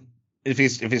playing. If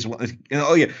he's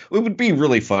it would be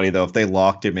really funny though if they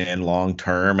locked him in long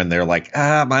term and they're like,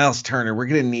 Miles Turner, we're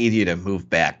gonna need you to move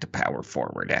back to power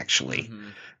forward. Actually,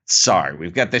 sorry,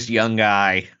 we've got this young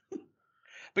guy.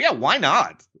 But yeah, why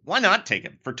not? Why not take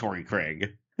him for Torrey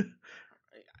Craig?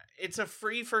 it's a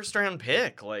free first round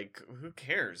pick. Like, who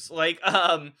cares? Like,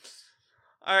 all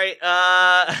right.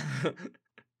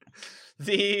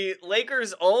 The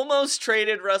Lakers almost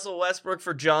traded Russell Westbrook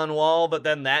for John Wall, but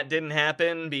then that didn't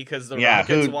happen because the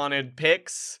Rockets wanted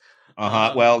picks.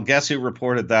 Well, guess who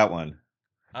reported that one?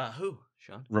 Who?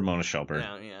 Sean? Ramona Shelburne.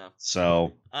 Yeah.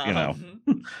 So, you know.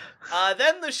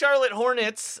 Then the Charlotte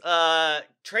Hornets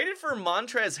traded for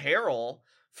Montrezl Harrell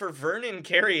for Vernon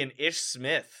Carey and Ish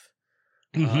Smith.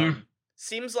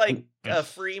 Seems like a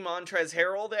free Montrezl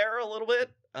Harrell there a little bit.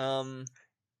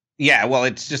 Yeah, well,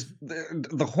 it's just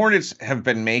the Hornets have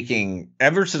been making,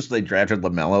 ever since they drafted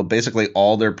LaMelo, basically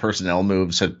all their personnel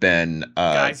moves have been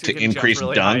to increase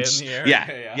really dunks.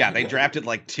 Yeah, they drafted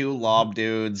like 2 lob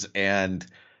dudes, and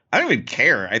I don't even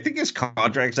care. I think his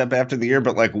contract's up after the year,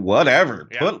 but like whatever.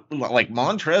 Yeah. Put like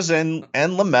Montrez and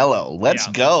LaMelo. Let's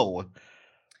go.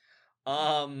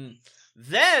 Then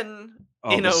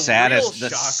the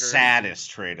saddest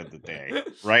trade of the day,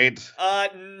 right?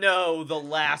 No, the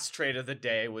last trade of the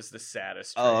day was the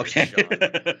saddest trade. Oh, okay.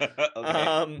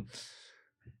 Okay.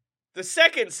 The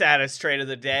second saddest trade of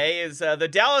the day is the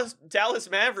Dallas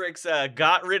Mavericks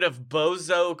got rid of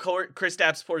Bozo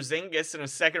Kristaps Porzingis and a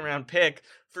second-round pick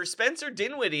for Spencer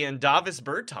Dinwiddie and Davis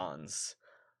Bertans.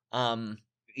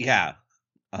 Yeah.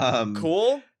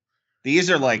 Cool.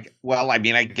 These are like, well, I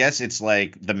mean, I guess it's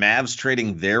like the Mavs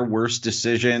trading their worst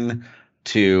decision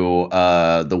to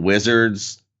the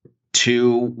Wizards'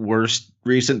 2 worst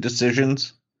recent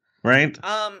decisions, right?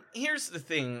 Here's the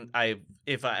thing: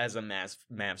 if as a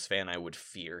Mavs fan, I would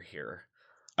fear here.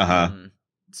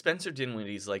 Spencer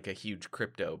Dinwiddie's like a huge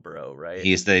crypto bro, right?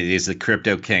 He's the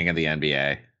crypto king of the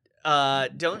NBA.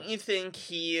 Don't you think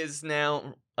he is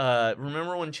now?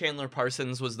 Remember when Chandler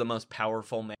Parsons was the most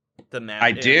powerful man?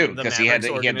 I do, because he had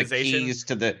the keys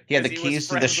to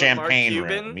the champagne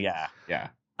room. Yeah.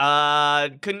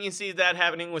 Couldn't you see that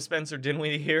happening with Spencer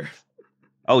Dinwiddie here?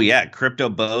 Oh yeah, crypto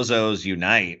bozos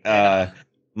unite. Yeah.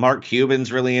 Mark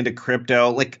Cuban's really into crypto.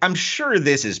 Like, I'm sure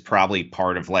this is probably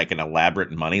part of like an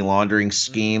elaborate money laundering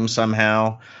scheme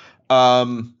somehow.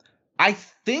 I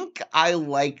think I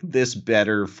like this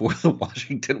better for the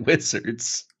Washington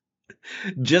Wizards,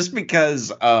 just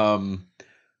because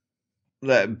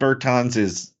that Bertans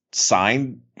is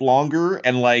signed longer,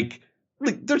 and like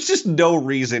there's just no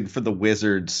reason for the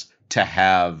Wizards to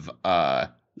have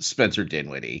Spencer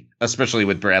Dinwiddie, especially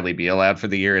with Bradley Beal out for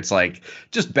the year. It's like,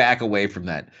 just back away from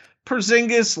that.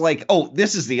 Porzingis, like, oh,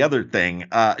 this is the other thing.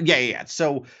 Yeah.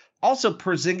 So also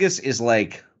Porzingis is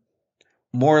like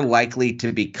more likely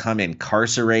to become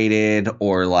incarcerated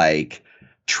or like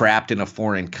trapped in a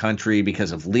foreign country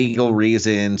because of legal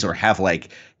reasons, or have like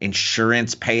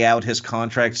insurance pay out his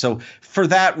contract. So for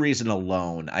that reason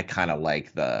alone, I kind of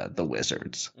like the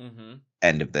Wizards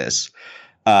end of this.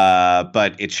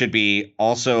 But it should be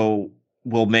also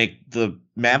will make the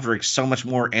Mavericks so much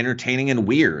more entertaining and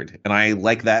weird, and I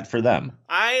like that for them.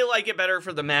 I like it better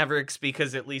for the Mavericks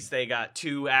because at least they got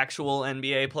 2 actual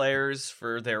NBA players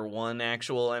for their 1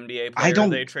 actual NBA player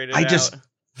they traded out.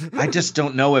 I just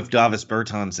don't know if Davis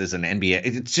Bertans is an NBA.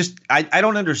 It's just I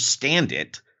don't understand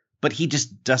it, but he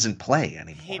just doesn't play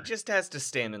anymore. He just has to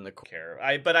stand in the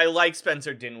care. But I like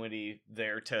Spencer Dinwiddie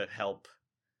there to help.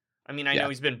 I mean, I know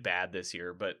he's been bad this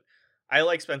year, but I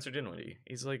like Spencer Dinwiddie.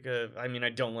 He's like I mean, I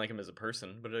don't like him as a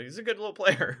person, but he's a good little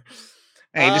player.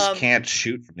 Hey, he just can't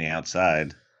shoot from the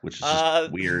outside, which is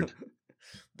just weird.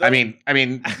 I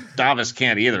mean, Davis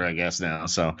can't either, I guess now.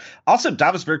 So also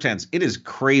Davis Bertans, it is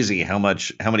crazy how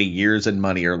many years and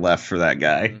money are left for that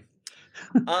guy.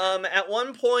 At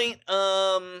one point,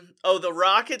 the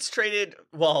Rockets traded.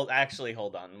 Well, actually,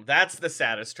 hold on. That's the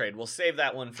saddest trade. We'll save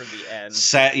that one for the end.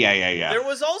 Yeah. There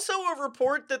was also a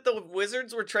report that the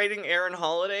Wizards were trading Aaron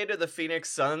Holiday to the Phoenix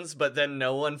Suns, but then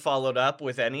no one followed up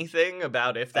with anything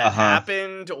about if that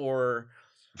happened or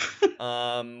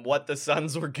what the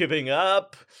Suns were giving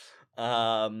up.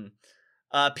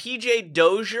 PJ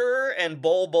Dozier and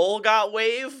Bol got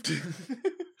waived.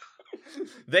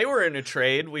 They were in a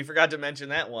trade. We forgot to mention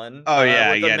that one. Oh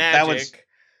yeah, with the Magic.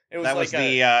 That was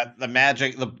the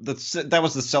Magic. That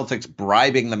was the Celtics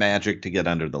bribing the Magic to get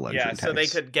under the luxury tax. So they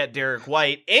could get Derek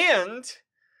White and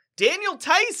Daniel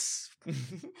Tice.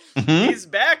 He's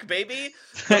back, baby.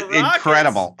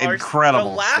 Incredible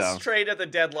The last stuff. trade of the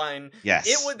deadline. Yes.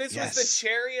 This was the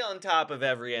cherry on top of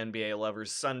every NBA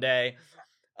lover's Sunday.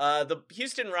 The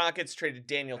Houston Rockets traded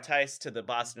Daniel Tice to the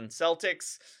Boston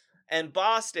Celtics, and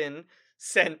Boston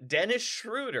sent Dennis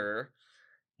Schroeder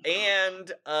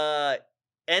and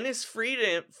Ennis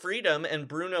Freedom and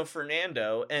Bruno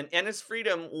Fernando, and Ennis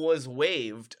Freedom was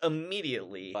waived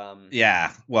immediately.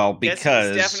 Yeah, well, because guess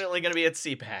he's definitely going to be at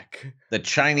CPAC. The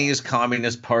Chinese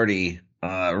Communist Party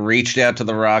reached out to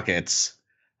the Rockets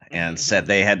and said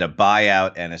they had to buy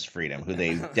out Ennis Freedom, who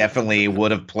they definitely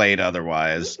would have played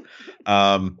otherwise.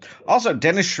 Also,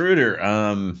 Dennis Schroeder,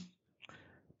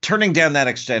 turning down that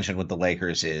extension with the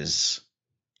Lakers is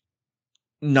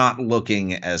not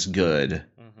looking as good,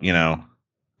 you know.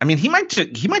 I mean, he might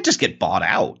just get bought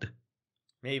out.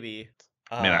 Maybe.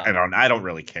 I mean, I don't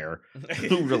really care.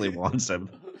 Who really wants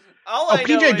him?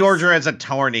 PJ Dorger has a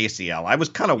torn ACL. I was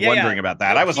kind of wondering about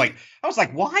that. I was like,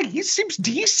 why? He seems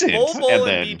decent. Bol Bol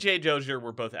and BJ Dozier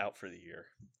were both out for the year.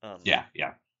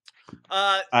 Yeah.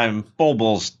 Bol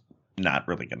Bol's not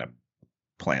really gonna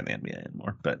play in the NBA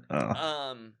anymore. But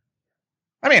I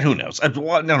mean, who knows? I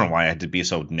don't know why I had to be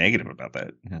so negative about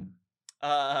that.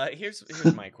 Here's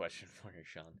my question for you,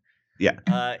 Sean.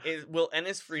 Yeah. Will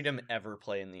Ennis Freedom ever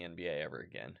play in the NBA ever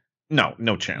again?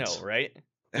 No chance. No, right?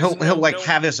 He'll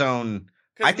have his own.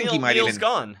 I think he might Neil's even.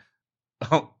 Gone.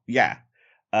 Oh yeah.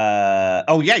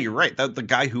 Yeah, you're right. The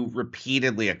guy who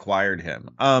repeatedly acquired him.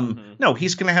 No,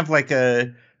 he's gonna have like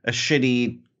a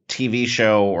shitty TV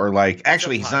show, or like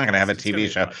actually he's not gonna have a TV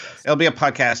show. It'll be a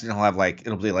podcast, and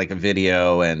it'll be like a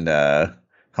video, and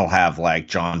he'll have like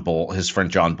his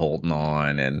friend John Bolton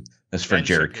on, and his friend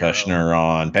Jared Kushner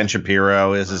on. Ben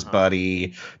Shapiro is his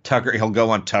buddy. He'll go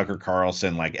on Tucker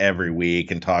Carlson like every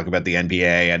week and talk about the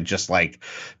NBA and just like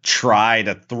try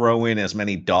to throw in as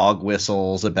many dog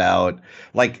whistles about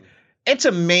like, it's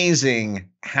amazing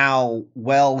how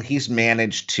well he's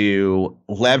managed to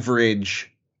leverage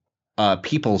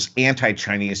people's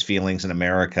anti-Chinese feelings in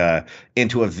America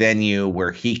into a venue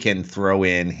where he can throw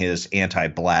in his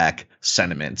anti-black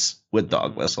sentiments with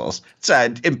dog whistles. It's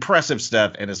impressive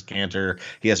stuff, and his canter.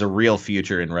 He has a real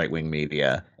future in right-wing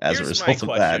media as a result of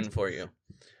that. Here's my question for you.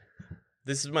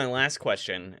 This is my last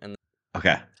question. And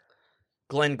okay.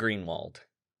 Glenn Greenwald.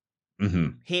 Mm-hmm.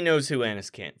 He knows who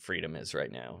Ennis Freedom is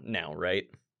right now, right?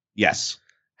 Yes.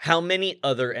 How many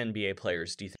other NBA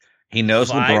players do you think? He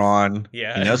knows 5? LeBron.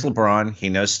 Yeah. He knows LeBron. He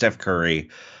knows Steph Curry.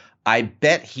 I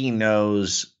bet he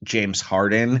knows James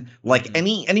Harden. Like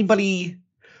anybody,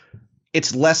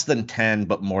 it's less than 10,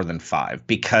 but more than 5,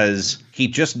 because he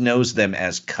just knows them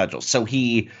as cudgels. So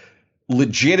he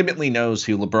legitimately knows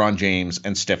who LeBron James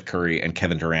and Steph Curry and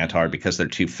Kevin Durant are because they're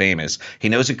too famous. He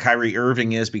knows who Kyrie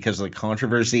Irving is because of the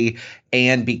controversy,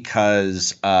 and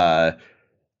because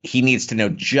he needs to know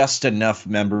just enough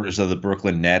members of the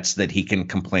Brooklyn Nets that he can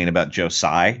complain about Joe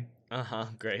Tsai.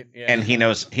 Great. Yeah. And he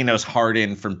knows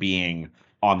Harden from being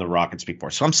on the Rockets before.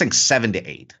 So I'm saying 7 to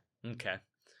 8. Okay.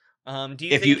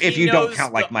 If you don't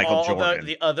count like Michael Jordan,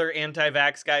 the other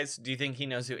anti-vax guys, do you think he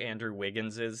knows who Andrew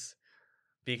Wiggins is?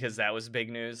 Because that was big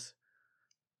news.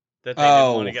 That they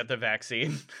didn't want to get the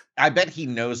vaccine. I bet he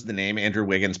knows the name Andrew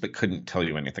Wiggins, but couldn't tell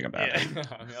you anything about it.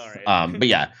 All right. But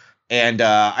yeah. And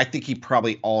I think he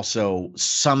probably also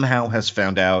somehow has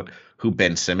found out who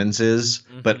Ben Simmons is,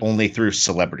 but only through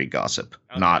celebrity gossip,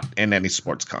 not in any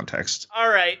sports context. All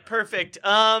right, perfect.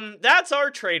 That's our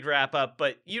trade wrap up,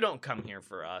 but you don't come here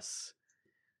for us.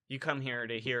 You come here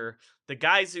to hear the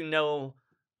guys who know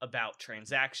about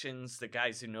transactions, the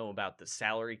guys who know about the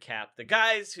salary cap, the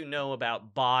guys who know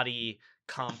about body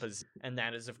composition, and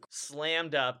that is of course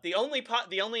Slammed Up, the only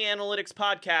analytics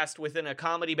podcast within a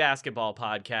comedy basketball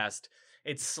podcast.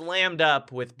 It's Slammed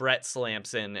Up with Brett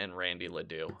Slamson and Randy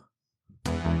Ledoux.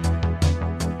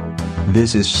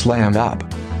 This is Slammed Up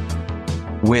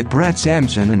with Brett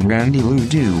Sampson and Randy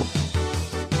Ledoux.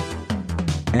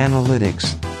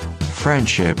 Analytics,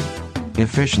 friendship,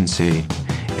 efficiency,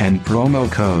 and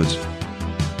promo codes.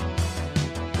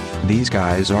 These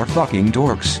guys are fucking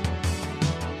dorks.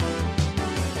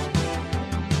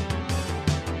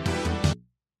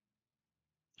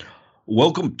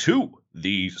 Welcome to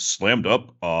the Slammed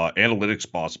Up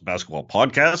Analytics Boss Basketball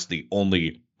Podcast, the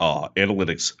only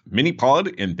analytics mini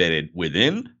pod embedded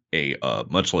within a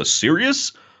much less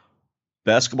serious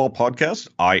basketball podcast.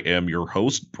 I am your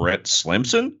host, Brett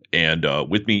Slamson, and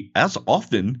with me, as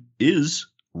often, is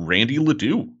Randy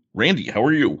Ledoux. Randy, how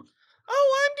are you? Oh,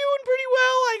 I'm doing pretty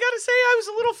well. I gotta say, I was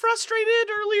a little frustrated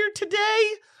earlier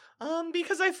today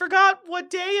because I forgot what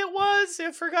day it was.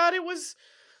 I forgot it was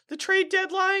the trade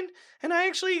deadline, and I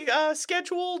actually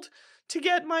scheduled to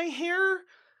get my hair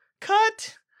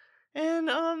cut, and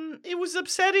it was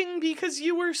upsetting because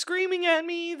you were screaming at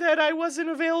me that I wasn't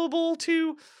available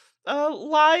to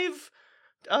live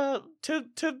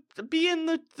to be in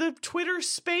the Twitter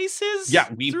Spaces. Yeah,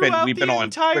 we've been on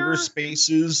Twitter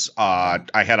Spaces. I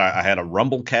had a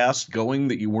Rumblecast going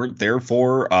that you weren't there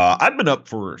for. I've been up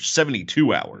for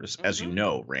 72 hours, as you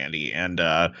know, Randy, and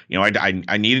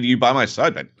I needed you by my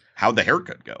side. But how'd the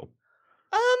haircut go?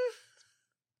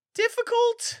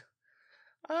 Difficult.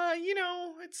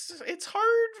 It's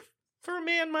hard for a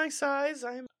man my size.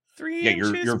 I'm 3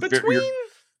 inches you're between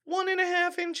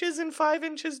 1.5 inches and 5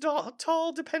 inches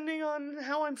tall, depending on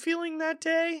how I'm feeling that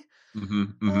day.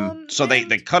 So they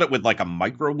cut it with like a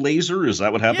micro laser. Is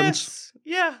that what happens? Yes.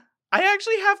 Yeah. I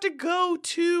actually have to go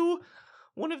to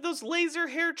one of those laser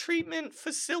hair treatment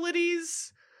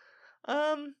facilities.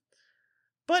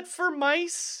 But for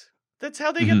mice, that's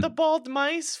how they get the bald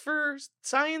mice for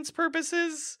science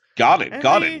purposes. Got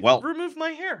it. Well, remove my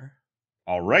hair.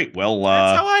 All right. Well,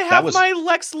 that's how I have my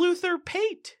Lex Luthor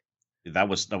pate. That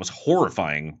was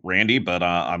horrifying, Randy, but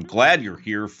I'm glad you're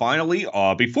here finally.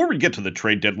 Before we get to the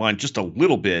trade deadline, just a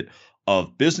little bit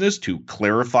of business to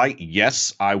clarify.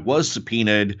 Yes, I was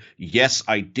subpoenaed. Yes,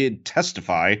 I did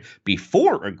testify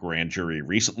before a grand jury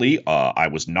recently. I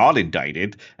was not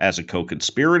indicted as a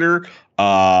co-conspirator.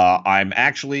 I'm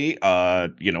actually,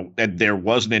 there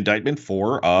was an indictment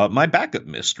for my backup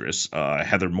mistress,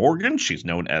 Heather Morgan. She's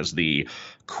known as the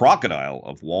Crocodile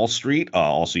of Wall Street.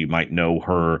 Also, you might know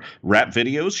her rap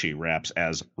videos. She raps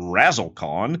as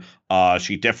Razzlecon.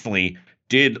 She definitely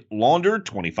did launder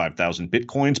 25,000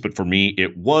 bitcoins, but for me,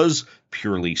 it was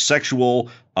purely sexual,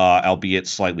 albeit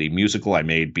slightly musical. I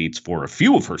made beats for a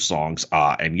few of her songs,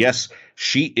 and yes,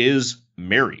 she is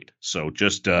married. So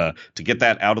just to get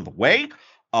that out of the way.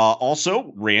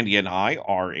 Also, Randy and I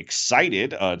are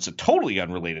excited. It's a totally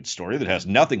unrelated story that has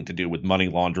nothing to do with money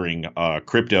laundering,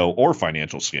 crypto, or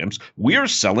financial scams. We are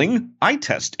selling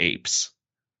iTest apes.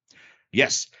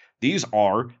 Yes. These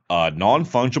are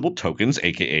non-fungible tokens,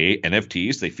 aka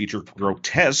NFTs. They feature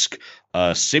grotesque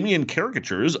simian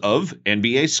caricatures of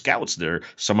NBA scouts.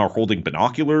 Some are holding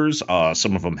binoculars.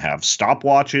 Some of them have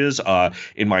stopwatches.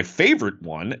 In my favorite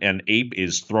one, an ape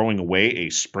is throwing away a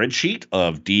spreadsheet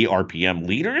of DRPM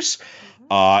leaders.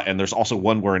 And there's also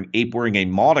one where an ape wearing a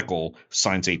monocle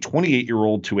signs a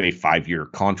 28-year-old to a 5-year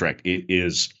contract. It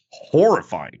is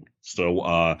horrifying.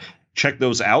 So, check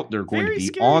those out. They're going to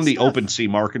be on the OpenSea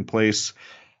marketplace.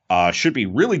 Should be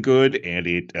really good. And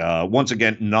it, once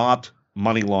again, not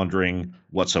money laundering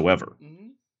whatsoever.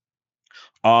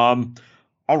 All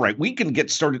right, we can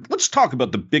get started. Let's talk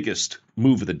about the biggest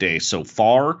move of the day so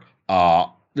far.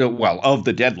 Of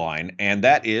the deadline. And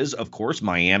that is, of course,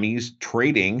 Miami's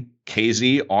trading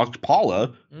KZ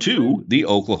Okpala to the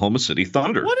Oklahoma City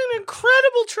Thunder. What an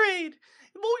incredible trade.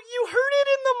 Well, you heard it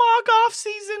in the mock-off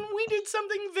season. We did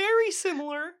something very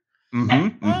similar.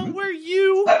 Where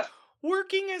you,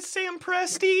 working as Sam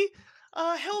Presti,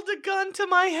 held a gun to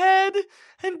my head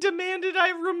and demanded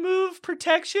I remove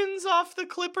protections off the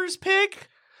Clippers pick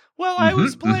while I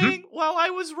was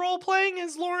role-playing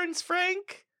as Lawrence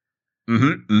Frank.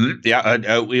 Yeah,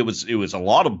 it was a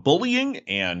lot of bullying,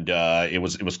 and it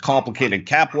was complicated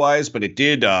cap-wise, but it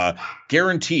did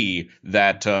guarantee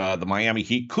that the Miami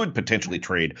Heat could potentially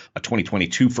trade a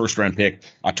 2022 first-round pick,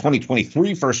 a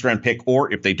 2023 first-round pick, or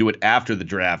if they do it after the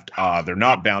draft, they're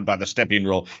not bound by the stepping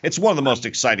rule. It's one of the most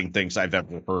exciting things I've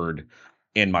ever heard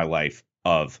in my life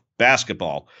of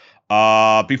basketball.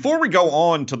 Before we go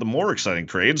on to the more exciting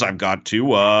trades, we've got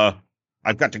to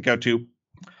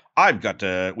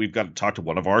talk to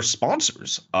one of our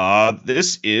sponsors.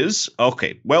 This is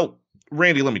okay. Well,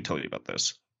 Randy, let me tell you about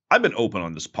this. I've been open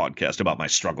on this podcast about my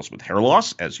struggles with hair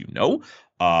loss, as you know.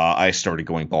 I started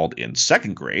going bald in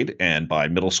 2nd grade, and by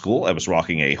middle school, I was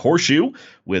rocking a horseshoe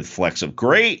with flecks of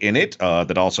gray in it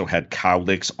that also had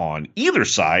cowlicks on either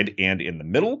side and in the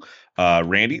middle.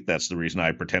 Randy, that's the reason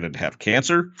I pretended to have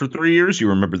cancer for 3 years. You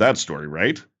remember that story,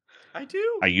 right? I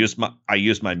do. I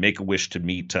used my Make-A-Wish to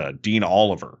meet Dean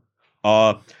Oliver.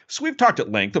 So we've talked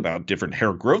at length about different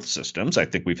hair growth systems. I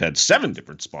think we've had 7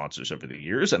 different sponsors over the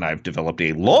years, and I've developed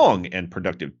a long and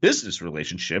productive business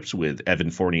relationships with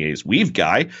Evan Fournier's Weave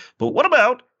Guy. But what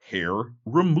about hair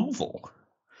removal?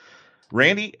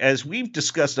 Randy, as we've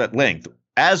discussed at length,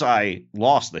 as I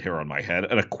lost the hair on my head,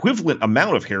 an equivalent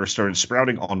amount of hair started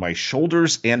sprouting on my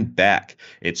shoulders and back.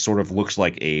 It sort of looks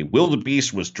like a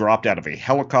wildebeest was dropped out of a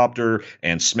helicopter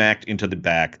and smacked into the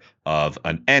back of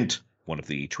an ent, one of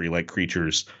the tree-like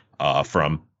creatures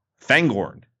from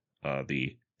Fangorn,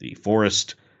 the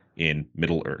forest in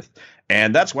Middle-earth.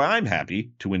 And that's why I'm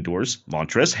happy to endorse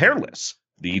Montrez Hairless.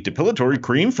 the depilatory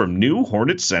cream from new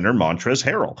Hornet Center Montrez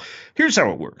Harrell. Here's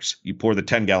how it works. You pour the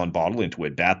 10-gallon bottle into a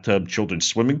bathtub, children's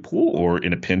swimming pool, or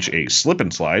in a pinch, a slip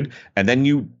and slide, and then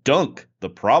you dunk the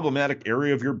problematic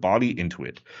area of your body into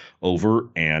it over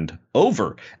and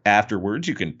over. Afterwards,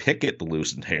 you can pick at the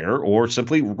loosened hair or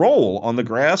simply roll on the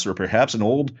grass or perhaps an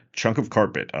old chunk of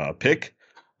carpet. Pick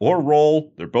or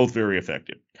roll, they're both very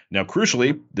effective. Now,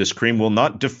 crucially, this cream will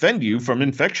not defend you from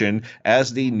infection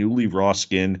as the newly raw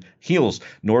skin heals,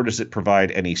 nor does it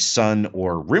provide any sun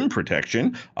or rim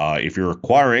protection. If you're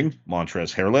acquiring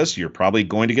Montrez Hairless, you're probably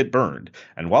going to get burned.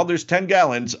 And while there's 10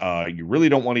 gallons, you really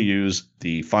don't want to use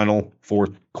the final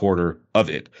fourth quarter of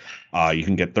it. You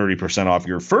can get 30% off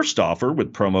your first offer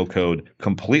with promo code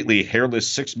Completely Hairless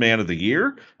 6th Man of the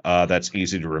Year. That's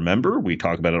easy to remember. We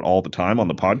talk about it all the time on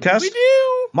the podcast. We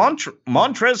do.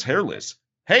 Montrez Hairless.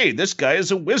 Hey, this guy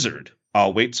is a wizard.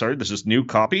 Oh, wait, sorry, this is new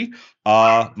copy.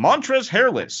 Montrez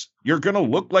Hairless. You're going to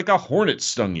look like a hornet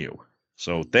stung you.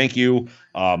 So thank you,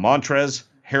 Montrez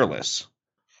Hairless.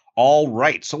 All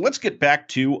right, so let's get back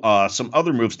to some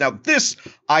other moves. Now, this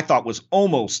I thought was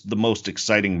almost the most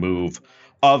exciting move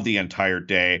of the entire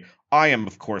day. I am,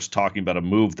 of course, talking about a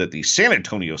move that the San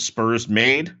Antonio Spurs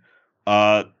made.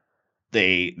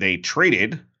 They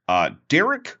traded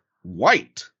Derek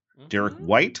White. Derek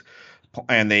White.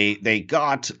 And they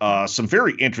got some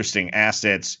very interesting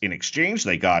assets in exchange.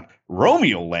 They got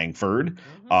Romeo Langford,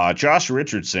 Josh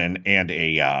Richardson, and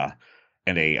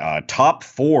a top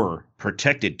 4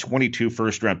 protected 22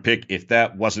 first-round pick. If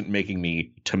that wasn't making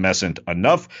me tumescent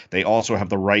enough, they also have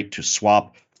the right to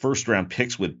swap first-round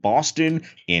picks with Boston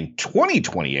in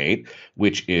 2028,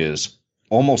 which is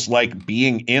almost like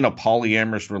being in a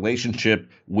polyamorous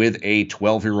relationship with a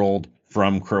 12-year-old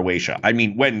from Croatia. I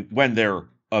mean, when they're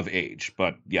of age,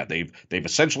 but yeah, they've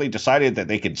essentially decided that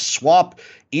they can swap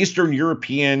Eastern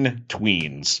European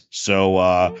tweens. So,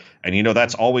 and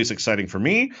that's always exciting for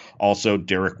me. Also,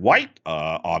 Derek White,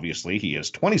 obviously he is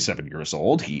 27 years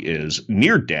old. He is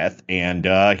near death, and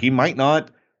he might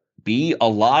not be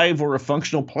alive or a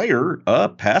functional player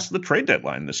past the trade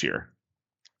deadline this year.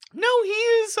 No, he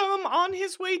is on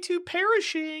his way to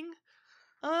perishing.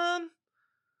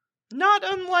 Not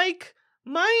unlike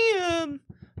my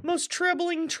most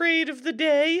troubling trade of the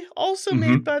day, also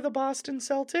made by the Boston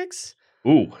Celtics.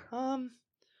 Ooh.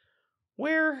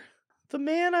 Where the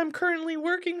man I'm currently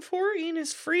working for,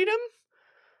 Enes Freedom,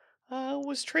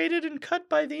 was traded and cut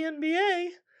by the NBA.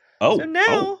 Oh. So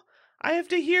now I have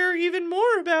to hear even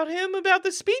more about him, about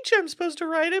the speech I'm supposed to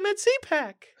write him at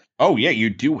CPAC. Oh yeah,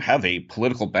 you do have a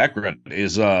political background.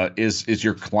 Is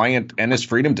your client Enes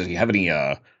Freedom? Does he have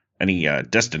any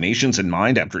destinations in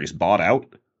mind after he's bought out?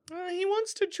 He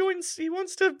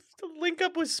wants to link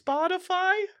up with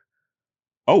Spotify.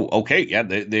 Oh, okay. Yeah,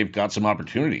 they've got some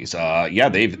opportunities. Yeah,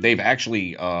 they've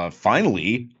actually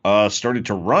finally started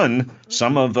to run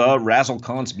some of Razzle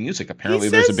Khan's music. Apparently,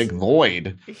 there's a big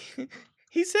void.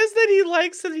 He says that he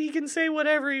likes that he can say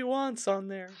whatever he wants on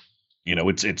there.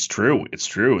 It's true. It's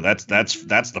true. That's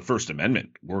the First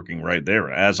Amendment working right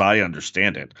there, as I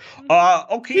understand it.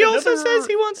 Okay. He also says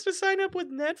he wants to sign up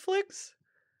with Netflix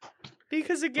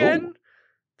because again,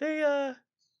 they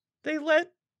let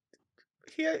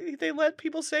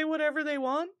people say whatever they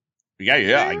want.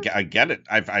 Yeah, I get it.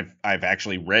 I've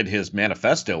actually read his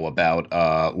manifesto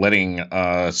about letting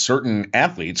certain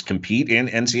athletes compete in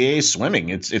NCAA swimming.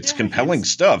 It's compelling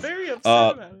stuff. Very upset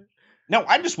about it. Now,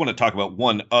 I just want to talk about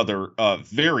one other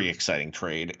very exciting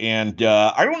trade, and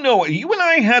I don't know, you and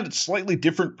I had slightly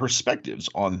different perspectives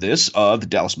on this. The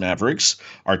Dallas Mavericks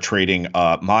are trading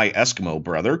my Eskimo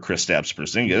brother, Kristaps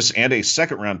Porzingis, and a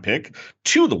second-round pick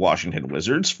to the Washington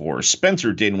Wizards for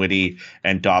Spencer Dinwiddie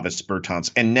and Davis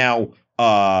Bertans. And now,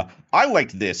 I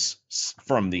liked this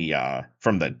from the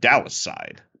Dallas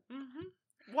side. Mm-hmm.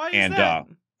 Why is that?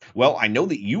 Well, I know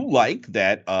that you like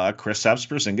that Kristaps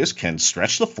Porzingis can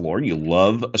stretch the floor. You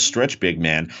love a stretch big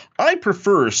man. I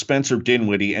prefer Spencer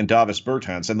Dinwiddie and Davis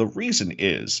Bertans, and the reason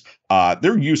is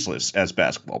they're useless as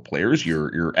basketball players.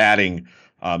 You're adding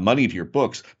money to your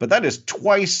books, but that is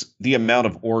twice the amount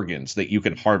of organs that you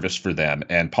can harvest for them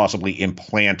and possibly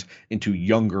implant into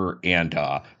younger and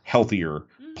healthier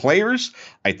players.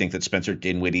 I think that Spencer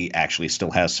Dinwiddie actually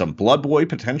still has some blood boy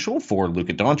potential for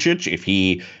Luka Doncic if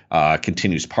he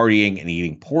continues partying and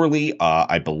eating poorly.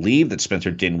 I believe that Spencer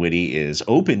Dinwiddie is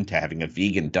open to having a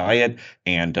vegan diet,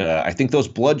 and I think those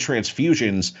blood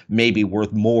transfusions may be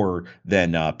worth more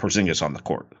than Porzingis on the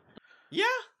court. Yeah,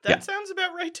 that sounds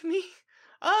about right to me.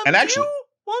 And actually, do you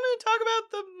want to talk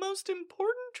about the most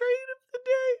important trade of the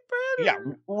day, Brad? Yeah,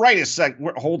 right a sec.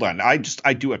 Hold on. I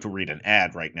do have to read an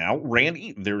ad right now.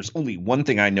 Randy, there's only one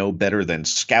thing I know better than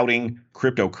scouting,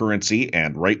 cryptocurrency,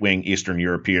 and right-wing Eastern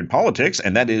European politics,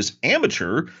 and that is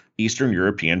amateur Eastern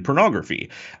European pornography.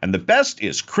 And the best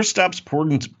is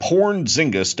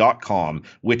Pornzingus.com,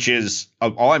 which is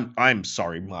I'm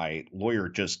sorry, my lawyer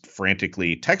just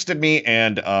frantically texted me,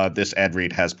 and this ad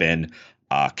read has been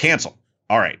canceled.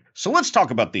 All right, so let's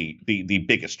talk about the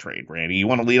biggest trade, Randy. You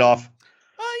want to lead off?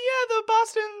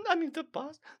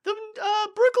 The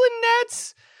Brooklyn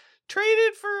Nets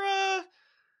traded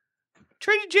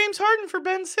James Harden for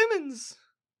Ben Simmons.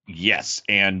 Yes,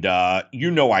 and I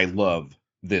love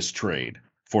this trade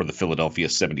for the Philadelphia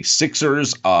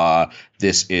 76ers.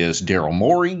 This is Daryl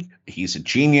Morey. He's a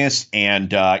genius,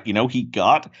 and he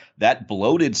got that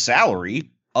bloated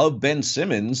salary of Ben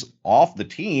Simmons off the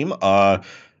team.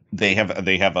 They have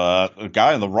a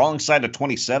guy on the wrong side of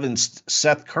 27.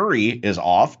 Seth Curry is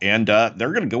off, and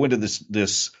they're going to go into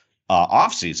this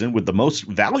offseason with the most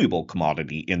valuable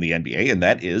commodity in the NBA, and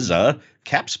that is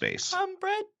cap space.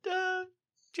 Brett,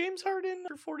 James Harden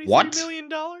for $43 million.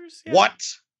 Yeah. What?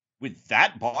 With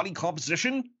that body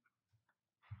composition?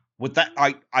 With that,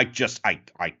 I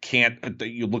can't.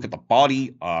 You look at the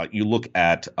body. You look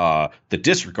at the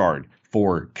disregard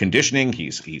for conditioning.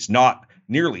 He's not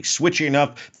nearly switchy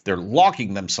enough. They're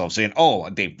locking themselves in. Oh,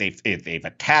 they've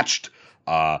attached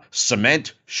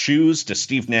cement shoes to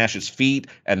Steve Nash's feet,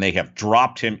 and they have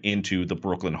dropped him into the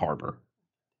Brooklyn Harbor.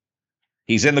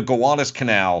 He's in the Gowanus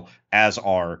Canal, as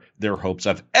are their hopes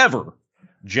of ever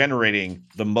generating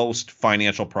the most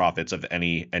financial profits of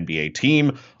any NBA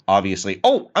team. Obviously.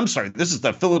 Oh, I'm sorry. This is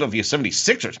the Philadelphia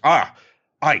 76ers.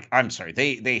 I'm sorry.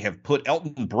 They have put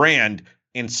Elton Brand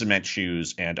in cement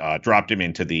shoes and dropped him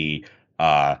into the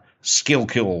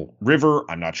Schuylkill River.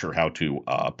 I'm not sure how to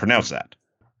pronounce that.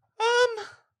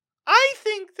 I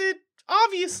think that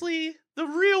obviously the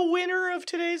real winner of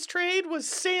today's trade was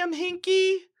Sam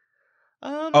Hinkie.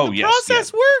 The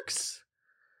process works.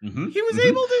 Mm-hmm, he was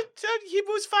able to. He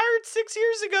was fired 6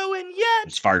 years ago, and yet he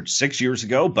was fired 6 years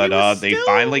ago. But they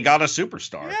finally got a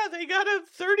superstar. Yeah, they got a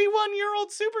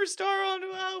 31-year-old superstar on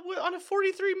a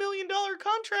 $43 million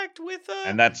contract with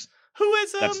and that's who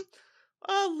has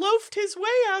loafed his way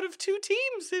out of two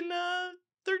teams in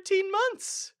 13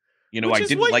 months. Which I is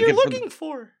didn't what like you're it looking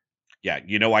for. Yeah,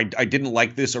 I didn't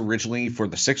like this originally for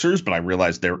the Sixers, but I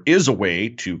realized there is a way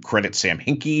to credit Sam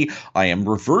Hinkie. I am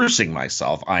reversing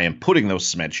myself. I am putting those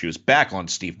cement shoes back on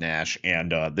Steve Nash,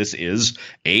 and this is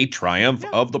a triumph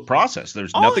of the process.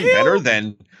 There's nothing better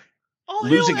than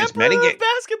losing as many games.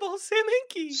 Basketball, Sam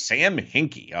Hinkie. Sam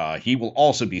Hinkie. He will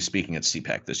also be speaking at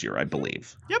CPAC this year, I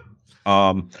believe. Yep.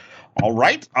 All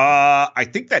right. I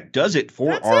think that does it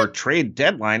for our trade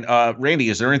deadline. Randy,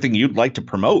 is there anything you'd like to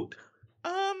promote?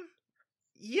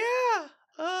 Yeah.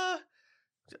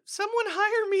 Someone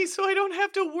hire me so I don't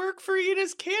have to work for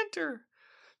Enes Kanter.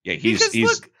 Yeah,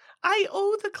 look, I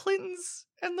owe the Clintons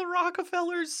and the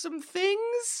Rockefellers some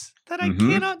things that I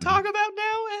cannot talk about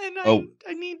now, and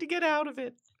I need to get out of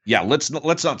it. Yeah, let's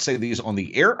not say these on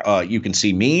the air. You can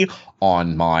see me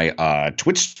on my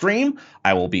Twitch stream.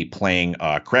 I will be playing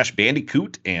Crash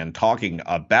Bandicoot and talking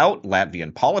about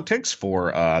Latvian politics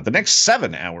for the next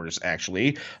 7 hours,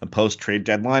 actually, post-trade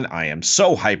deadline. I am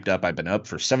so hyped up. I've been up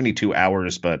for 72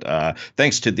 hours, but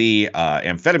thanks to the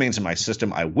amphetamines in my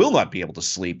system, I will not be able to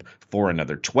sleep for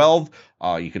another 12.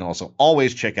 You can also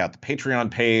always check out the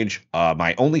Patreon page,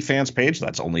 my OnlyFans page.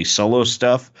 That's only solo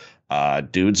stuff.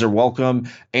 Dudes are welcome.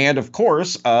 And of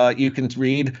course, you can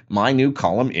read my new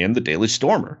column in the Daily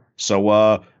Stormer.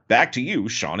 So back to you,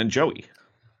 Sean and Joey.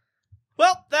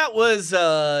 Well, that was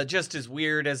just as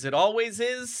weird as it always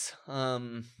is.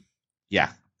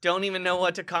 Yeah. Don't even know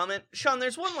what to comment. Sean,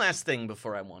 there's one last thing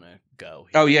before I want to go.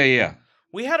 Oh, yeah.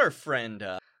 We had our friend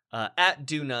at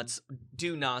Do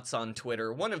Nuts on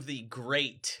Twitter, one of the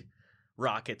great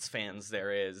Rockets fans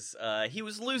there is. He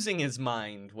was losing his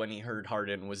mind when he heard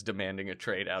Harden was demanding a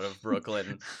trade out of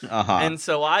Brooklyn. And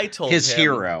so I told his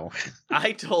hero.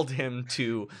 I told him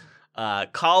to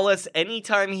call us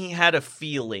anytime he had a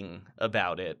feeling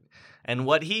about it. And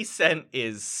what he sent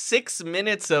is 6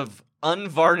 minutes of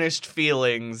unvarnished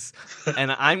feelings,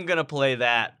 and I'm going to play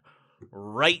that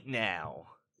right now.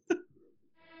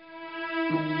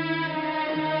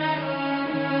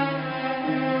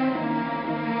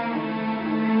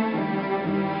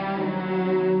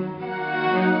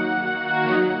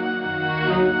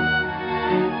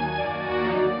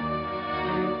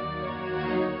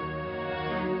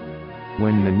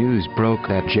 When the news broke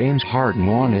that James Harden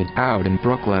wanted out in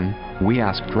Brooklyn, we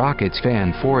asked Rockets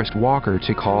fan Forrest Walker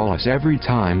to call us every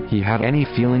time he had any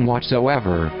feeling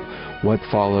whatsoever. What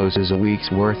follows is a week's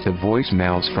worth of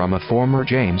voicemails from a former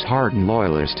James Harden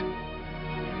loyalist.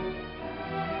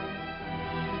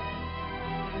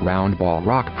 Roundball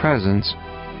Rock presents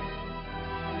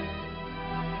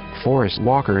Forrest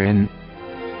Walker in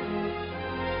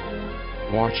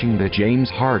watching the James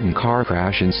Harden car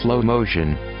crash in slow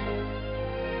motion.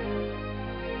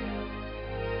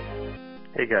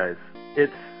 Hey guys,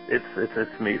 it's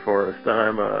me, Forrest.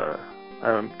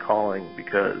 I'm calling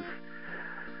because,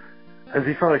 as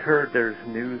you probably heard, there's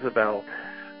news about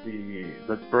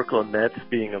the Brooklyn Nets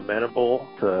being amenable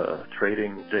to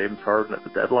trading James Harden at the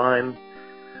deadline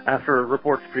after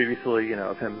reports previously,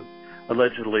 of him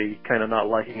allegedly kind of not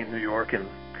liking it in New York and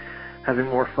having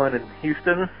more fun in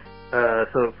Houston.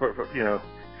 So for if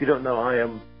you don't know, I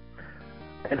am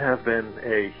and have been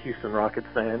a Houston Rockets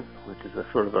fan, which is a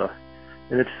sort of an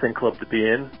interesting club to be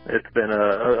in. It's been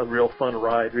a real fun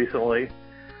ride recently,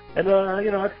 and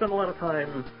I've spent a lot of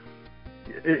time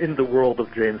in the world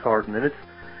of James Harden, and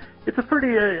it's a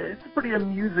pretty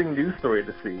amusing news story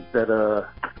to see that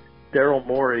Daryl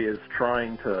Morey is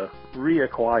trying to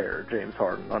reacquire James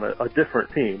Harden on a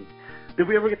different team. Did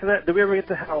we ever get to that? Did we ever get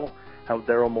to how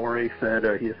Daryl Morey said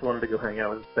he just wanted to go hang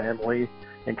out with his family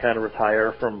and kind of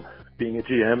retire from being a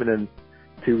GM, and then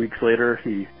 2 weeks later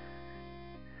he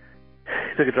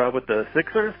took a job with the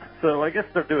Sixers? So I guess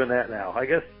they're doing that now. I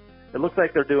guess it looks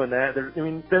like they're doing that.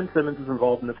 Ben Simmons is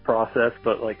involved in this process,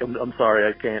 but I'm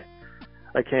sorry,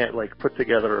 I can't put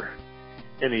together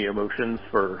any emotions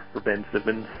for Ben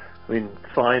Simmons.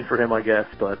 It's fine for him, I guess,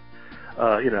 but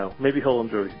maybe he'll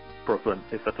enjoy Brooklyn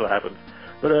if that's what happens.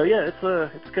 But it's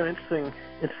kind of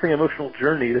interesting emotional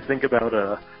journey to think about.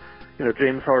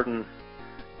 James Harden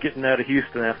getting out of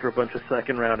Houston after a bunch of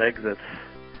second round exits,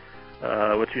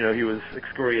 which he was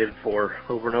excoriated for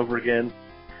over and over again.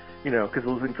 Because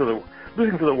losing to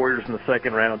the Warriors in the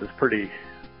second round is pretty,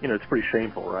 it's pretty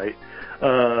shameful, right?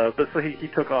 But so he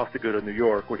took off to go to New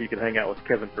York where he could hang out with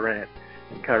Kevin Durant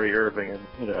and Kyrie Irving,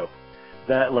 and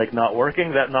that not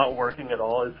working at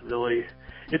all is really,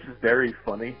 it's very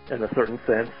funny in a certain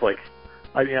sense.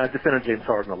 I defended James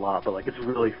Harden a lot, but it's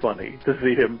really funny to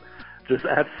see him just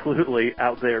absolutely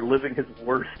out there living his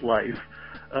worst life.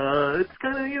 It's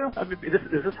kind of,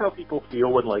 is this how people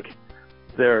feel when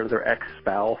their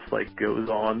ex-spouse goes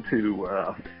on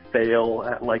to fail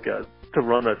at to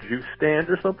run a juice stand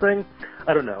or something?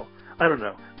 I don't know.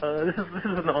 This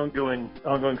is an ongoing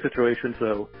situation.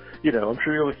 So I'm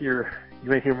sure you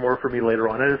may hear more from me later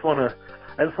on. I just wanted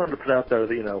to put out there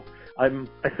that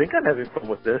I think I'm having fun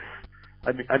with this.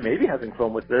 I may be having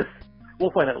fun with this.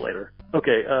 We'll find out later.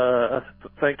 Okay.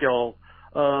 Thank y'all.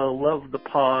 Love the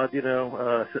pod.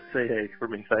 Say hey for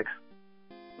me. Thanks.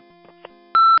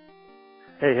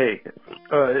 Hey.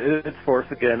 It's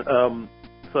Forrest again.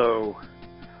 So,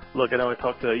 look, I know I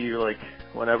talked to you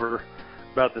whenever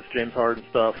about this James Harden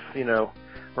stuff.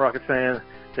 Rockets fan,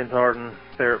 James Harden,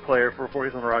 favorite player for 4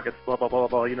 years on the Rockets. Blah blah blah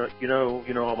blah. You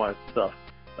know all my stuff.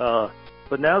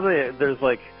 But now there's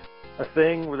a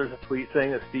thing where there's a tweet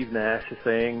saying that Steve Nash is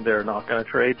saying they're not going to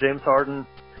trade James Harden,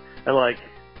 and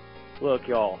look,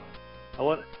 y'all,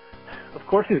 of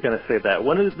course he's going to say that.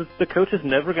 When is the coach is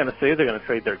never going to say they're going to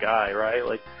trade their guy, right?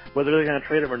 Whether they're going to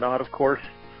trade him or not, of course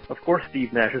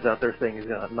Steve Nash is out there saying he's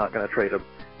not going to trade him.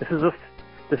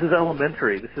 This is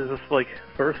elementary. This is just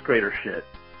first grader shit.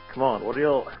 Come on, what do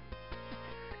y'all?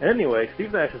 And anyway,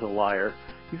 Steve Nash is a liar.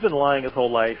 He's been lying his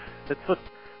whole life. That's what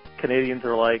Canadians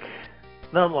are like.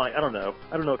 No, I'm lying. I don't know.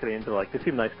 I don't know what Canadians are like. They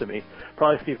seem nice to me.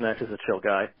 Probably Steve Nash is a chill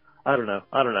guy. I don't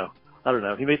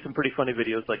know. He made some pretty funny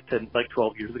videos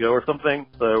 12 years ago or something.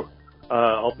 So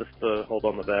I'll just hold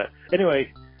on to that.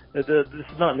 Anyway, this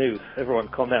is not news. Everyone,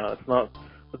 calm down. It's not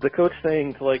the coach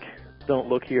saying to don't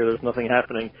look here. There's nothing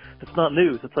happening. It's not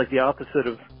news. It's the opposite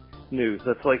of news.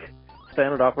 That's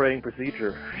standard operating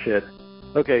procedure shit.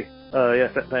 Okay.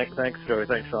 Thanks, Joey.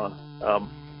 Thanks, Sean.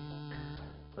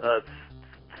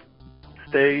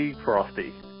 Stay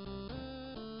frosty.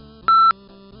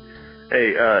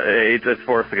 Hey, it's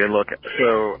Forrest again. Look,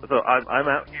 so I'm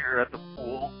out here at the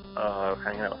pool,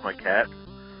 hanging out with my cat,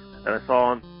 and I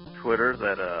saw on Twitter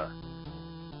that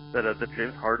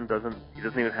James Harden doesn't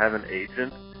even have an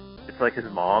agent. It's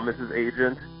his mom is his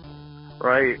agent,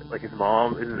 right? His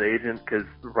mom is his agent because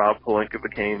Rob Pelinka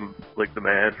became the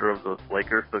manager of the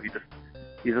Lakers, so he's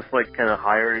just kind of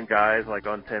hiring guys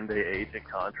on 10-day agent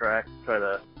contracts to try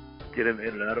to get him in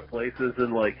and out of places,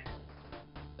 and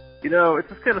it's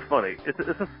just kind of funny. It's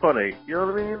just funny. You know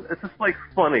what I mean? It's just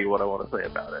funny what I want to say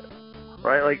about it,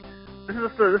 right? This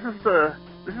is the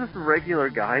regular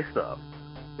guy stuff.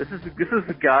 This is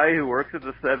the guy who works at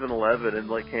the 7-Eleven and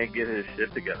can't get his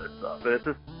shit together stuff.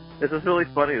 And it's just really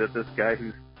funny that this guy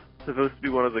who's supposed to be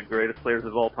one of the greatest players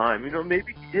of all time,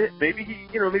 maybe he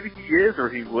is, or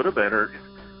he would have been,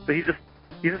 but he's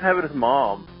just having his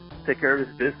mom take care of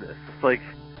his business.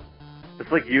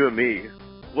 It's like you and me.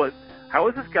 How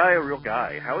is this guy a real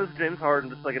guy? How is James Harden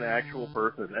just like an actual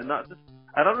person and not just?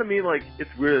 I don't mean like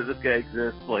it's weird that this guy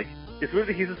exists. Like it's weird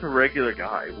that he's just a regular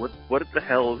guy. What the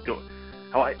hell is going?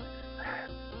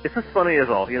 It's just funny as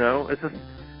all. It's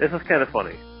just kind of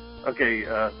funny. Okay,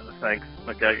 thanks.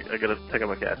 Okay, I gotta take out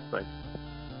my cat. Thanks.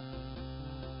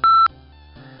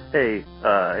 Hey,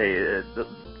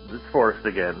 it's Forrest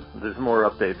again. There's more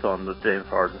updates on the James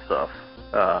Harden stuff.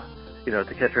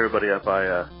 To catch everybody up,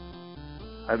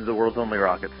 I'm the world's only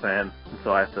Rockets fan,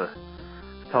 so I have to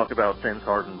talk about James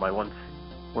Harden, my once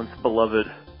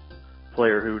beloved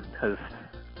player who has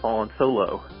fallen so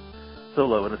low,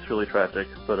 and it's really tragic.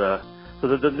 But so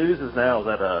the news is now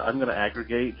that I'm going to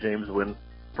aggregate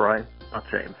Brian, not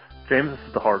James. James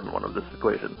is the Harden one of this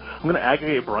equation. I'm going to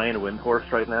aggregate Brian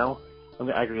Windhorst right now. I'm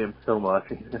going to aggregate him so much,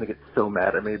 he's going to get so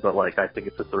mad at me, but I think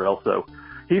it's a thrill. So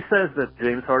he says that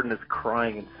James Harden is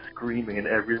crying and screaming in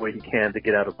every way he can to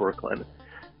get out of Brooklyn.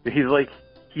 He's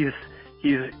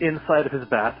inside of his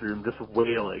bathroom just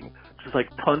wailing, just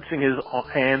punching his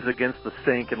hands against the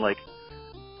sink and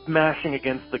smashing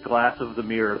against the glass of the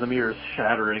mirror. The mirror is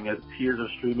shattering as tears are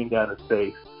streaming down his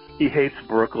face. He hates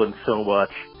Brooklyn so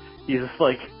much. He's just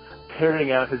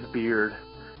tearing out his beard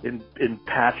in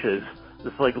patches,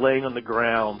 just laying on the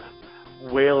ground,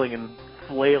 wailing and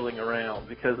flailing around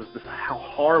because of just how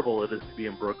horrible it is to be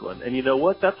in Brooklyn. And you know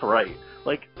what? That's right.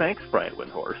 Thanks, Brian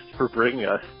Windhorst, for bringing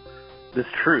us this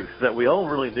truth that we all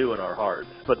really knew in our hearts.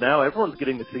 But now everyone's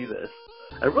getting to see this.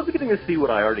 Everyone's getting to see what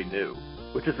I already knew,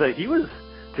 which is that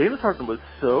James Harden was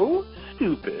so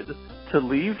stupid to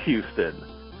leave Houston.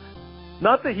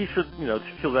 Not that he should,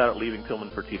 feel bad at leaving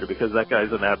Tillman Fertitta, because that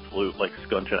guy's an absolute,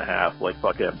 scunch and a half.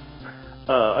 Fuck him.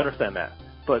 I understand that.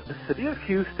 But the city of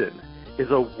Houston is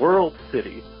a world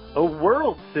city,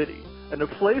 and a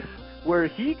place where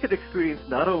he could experience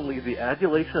not only the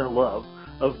adulation and love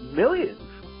of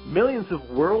millions of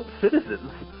world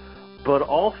citizens, but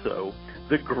also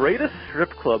the greatest strip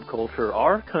club culture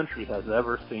our country has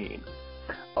ever seen.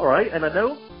 All right, and I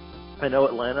know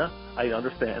Atlanta, I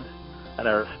understand, and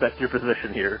I respect your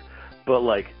position here,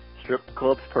 but strip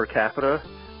clubs per capita,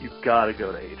 you've got to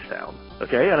go to H-Town,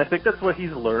 okay? And I think that's what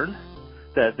he's learned,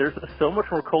 that there's so much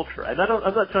more culture. And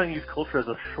I'm not trying to use culture as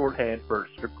a shorthand for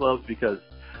strip clubs, because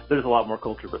there's a lot more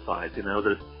culture besides.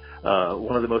 There's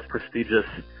one of the most prestigious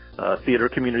theater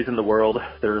communities in the world.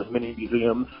 There's many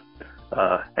museums.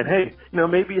 And hey,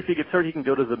 maybe if he gets hurt, he can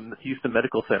go to the Houston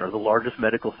Medical Center, the largest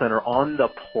medical center on the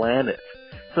planet.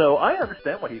 So I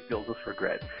understand why he feels this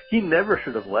regret. He never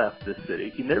should have left this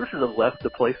city. He never should have left the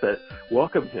place that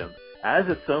welcomed him as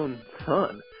its own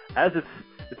son, as its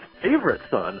favorite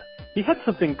son. He had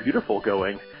something beautiful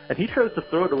going, and he chose to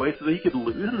throw it away so that he could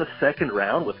lose in the second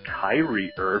round with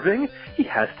Kyrie Irving. He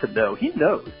has to know. He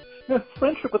knows.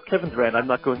 Friendship with Kevin Durant, I'm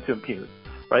not going to impugn.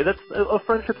 Right? A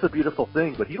friendship's a beautiful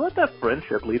thing, but he let that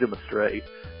friendship lead him astray.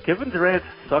 Kevin Durant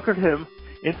suckered him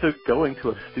into going to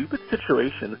a stupid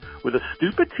situation with a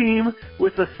stupid team,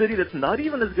 with a city that's not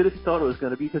even as good as he thought it was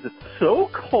going to be because it's so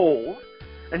cold,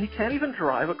 and he can't even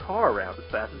drive a car around as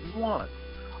fast as he wants.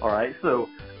 All right, so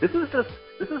this is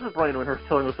Brian Windhorst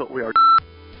telling us what we are.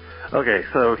 Okay,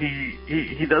 so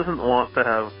he doesn't want to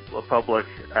have a public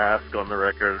ask on the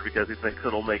record because he thinks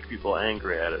it'll make people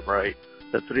angry at him, right?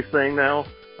 That's what he's saying now?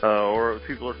 Or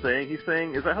people are saying he's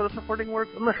saying, is that how this reporting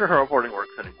works? I'm not sure how reporting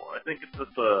works anymore. I think it's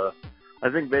just, I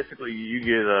think basically you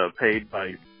get paid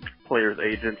by players'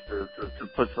 agents to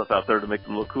put stuff out there to make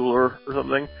them look cooler or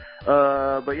something.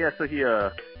 But yeah, so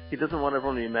he doesn't want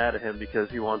everyone to be mad at him because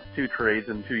he wants 2 trades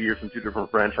in 2 years from 2 different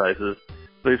franchises.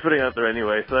 So he's putting it out there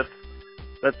anyway, so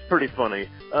that's pretty funny.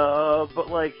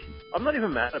 But I'm not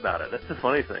even mad about it. That's the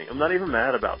funny thing. I'm not even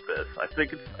mad about this. I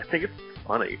think it's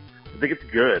funny. I think it's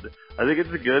good. I think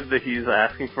it's good that he's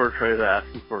asking for a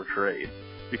trade,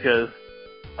 because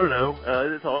I don't know.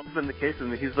 It's always been the case,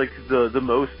 and he's the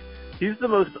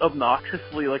most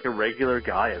obnoxiously a regular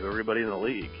guy of everybody in the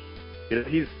league.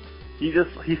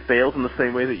 He fails in the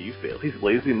same way that you fail. He's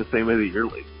lazy in the same way that you're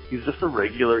lazy. He's just a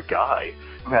regular guy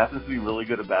who happens to be really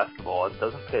good at basketball and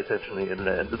doesn't pay attention to the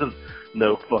internet and doesn't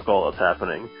know fuck all that's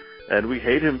happening. And we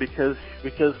hate him because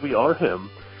we are him.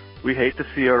 We hate to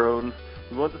see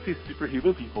we want to see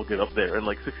superhuman people get up there and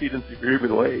succeed in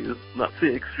superhuman ways, not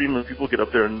see extremely people get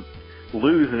up there and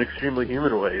lose in extremely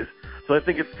human ways. So I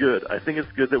think it's good. I think it's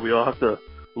good that we all have to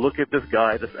look at this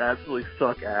guy that's absolutely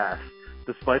suck ass,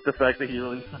 despite the fact that he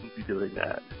really shouldn't be doing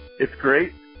that. It's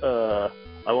great.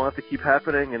 I want it to keep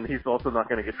happening, and he's also not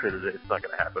going to get traded. It's not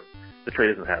going to happen. The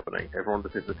trade isn't happening. Everyone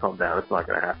just needs to calm down. It's not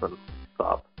going to happen.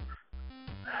 Stop.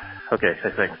 Okay,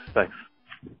 thanks.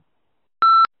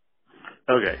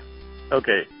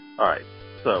 Okay, alright.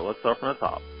 So, let's start from the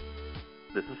top.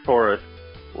 This is Forrest,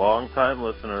 long-time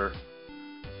listener,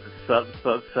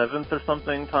 seventh or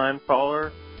something time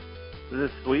caller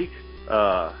this week,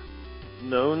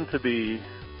 known to be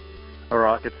a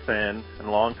Rockets fan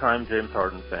and long-time James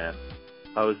Harden fan.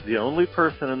 I was the only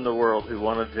person in the world who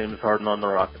wanted James Harden on the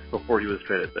Rockets before he was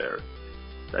traded there.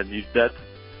 And that's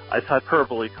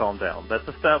hyperbole, calm down. That's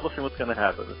establishing what's going to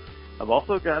happen. I'm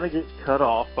also going to get cut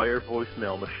off by your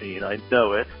voicemail machine. I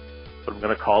know it, but I'm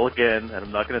going to call again, and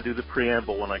I'm not going to do the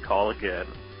preamble when I call again,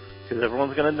 because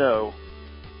everyone's going to know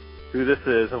who this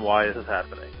is and why this is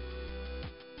happening.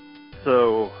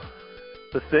 So,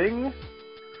 the thing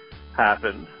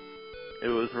happened. It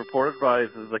was reported by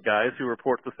the guys who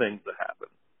report the things that happen.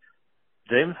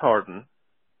 James Harden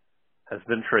has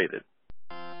been traded.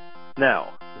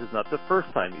 Now, this is not the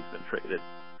first time he's been traded.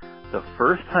 The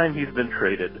first time he's been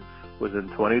traded was in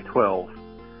 2012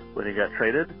 when he got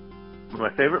traded. My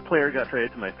favorite player got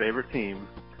traded to my favorite team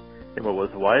in what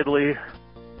was widely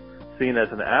seen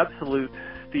as an absolute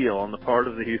steal on the part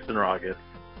of the Houston Rockets.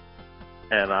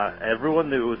 And everyone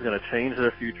knew it was going to change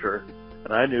their future,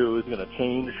 and I knew it was going to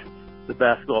change the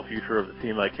basketball future of the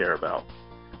team I care about.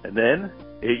 And then,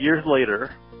 8 years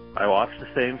later, I watched the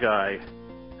same guy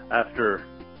after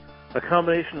a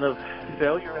combination of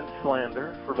failure and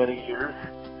slander for many years,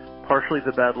 partially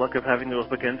the bad luck of having to go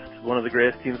up against one of the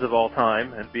greatest teams of all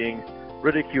time and being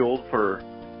ridiculed for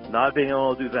not being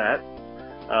able to do that,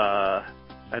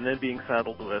 and then being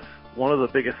saddled with one of the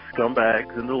biggest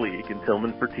scumbags in the league in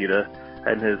Tillman Fertitta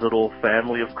and his little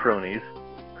family of cronies.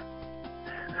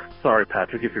 Sorry,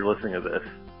 Patrick, if you're listening to this,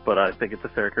 but I think it's a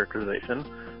fair characterization.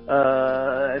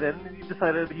 And then he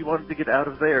decided he wanted to get out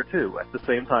of there, too, at the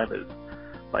same time as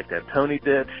Mike D'Antoni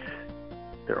ditched,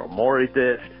 Daryl Morey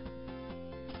ditched,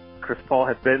 Chris Paul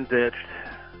had been ditched,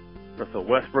 Russell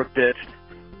Westbrook ditched,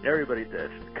 everybody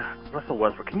ditched. God, Russell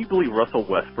Westbrook. Can you believe Russell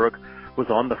Westbrook was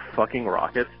on the fucking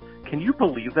Rockets? Can you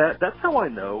believe that? That's how I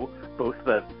know both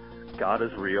that God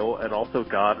is real and also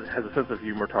God has a sense of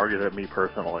humor targeted at me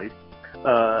personally.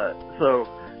 So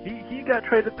he got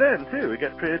traded then, too. He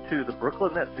got traded to the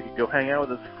Brooklyn Nets so he could go hang out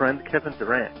with his friend Kevin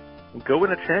Durant and go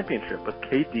win a championship with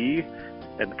KD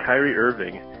and Kyrie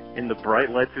Irving in the bright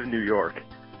lights of New York.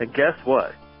 And guess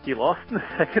what? He lost in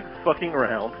the second fucking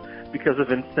round because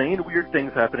of insane weird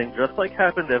things happening just like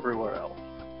happened everywhere else.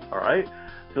 Alright?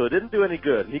 So it didn't do any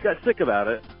good. He got sick about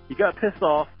it. He got pissed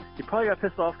off. He probably got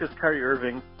pissed off because Kyrie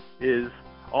Irving is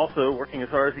also working as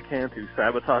hard as he can to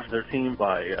sabotage their team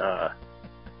by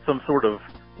some sort of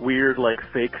weird, like,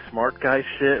 fake smart guy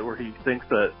shit where he thinks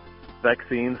that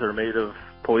vaccines are made of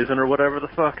poison or whatever the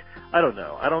fuck. I don't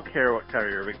know. I don't care what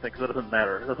Kyrie Irving thinks. That doesn't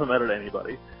matter. It doesn't matter to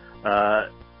anybody. So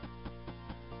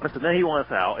then he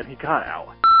wants out, and he got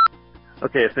out.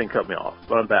 Okay, this thing cut me off,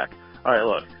 but I'm back. Alright,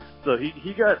 look. So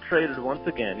he got traded once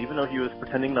again, even though he was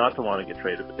pretending not to want to get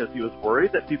traded, because he was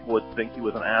worried that people would think he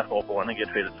was an asshole for wanting to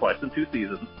get traded twice in 2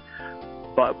 seasons.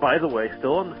 But, by the way,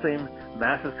 still on the same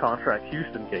massive contract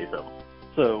Houston gave him.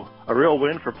 So, a real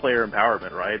win for player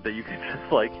empowerment, right? That you can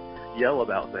just, like, yell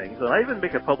about things. And I even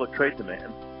make a public trade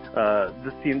demand.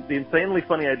 The insanely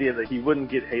funny idea that he wouldn't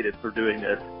get hated for doing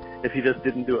this if he just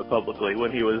didn't do it publicly,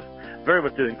 when he was very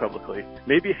much doing publicly.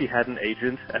 Maybe if he had an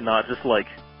agent and not just, like,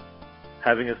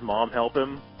 having his mom help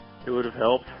him, it would have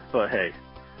helped. But hey,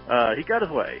 he got his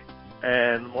way.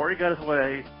 And Morey got his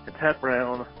way, and Tad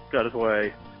Brown got his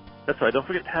way. That's right, don't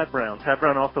forget Tad Brown. Tad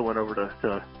Brown also went over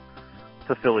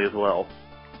to Philly as well.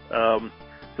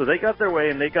 So they got their way,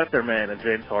 and they got their man in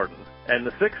James Harden. And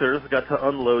the Sixers got to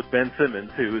unload Ben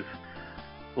Simmons, who's,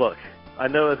 look, I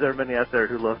know there are many out there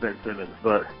who love Ben Simmons,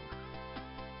 but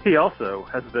he also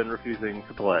has been refusing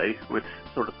to play, which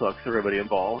sort of sucks for everybody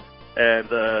involved, and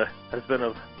has been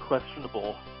of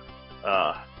questionable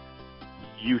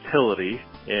utility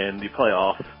in the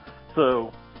playoffs.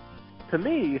 So, to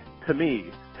me,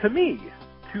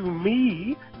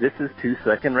 this is 2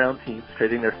 second-round teams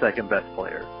trading their second-best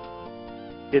player.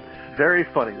 It's very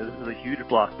funny that this is a huge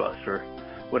blockbuster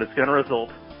when it's going to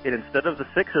result in, instead of the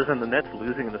Sixers and the Nets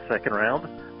losing in the second round,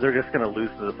 they're just going to lose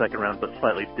in the second round, but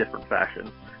slightly different fashion.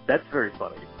 That's very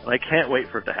funny, and I can't wait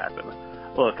for it to happen.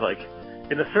 Look, like,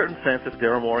 in a certain sense, if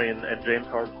Daryl Morey and James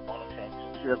Harden won a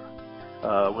championship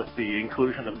with the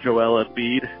inclusion of Joel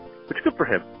Embiid, which is good for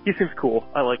him. He seems cool.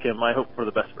 I like him. I hope for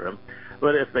the best for him.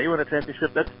 But if they win a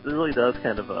championship, that really does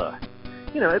kind of,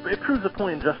 it proves a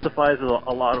point and justifies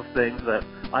a lot of things that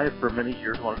I have for many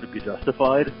years wanted to be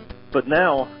justified. But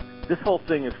now, this whole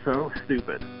thing is so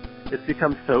stupid. It's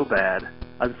become so bad.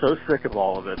 I'm so sick of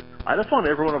all of it. I just want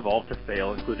everyone involved to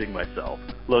fail, including myself.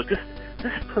 Look, just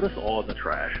put us all in the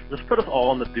trash. Just put us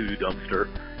all in the doo-doo dumpster.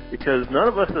 Because none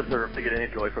of us deserve to get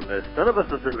any joy from this. None of us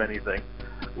deserve anything.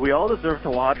 We all deserve to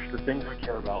watch the things we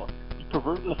care about.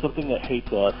 Pervert into something that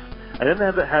hates us. And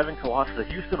then having to watch the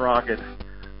Houston Rockets,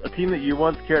 a team that you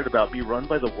once cared about, be run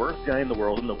by the worst guy in the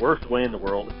world in the worst way in the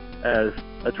world, as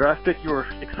a draft pick you were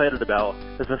excited about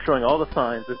has been showing all the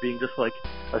signs of being just like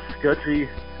a scudgy,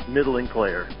 middling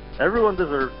player. Everyone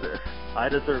deserves this. I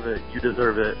deserve it. You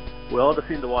deserve it. We all just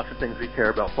need to watch the things we care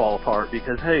about fall apart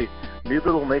because, hey, maybe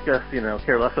it'll make us,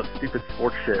 care less about stupid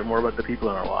sports shit and more about the people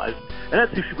in our lives. And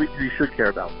that's who we should care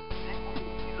about.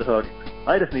 A hug.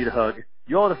 I just need a hug.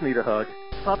 You all just need a hug.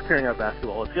 Stop caring about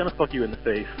basketball. It's gonna fuck you in the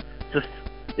face.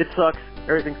 It sucks.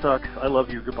 Everything sucks. I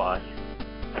love you. Goodbye.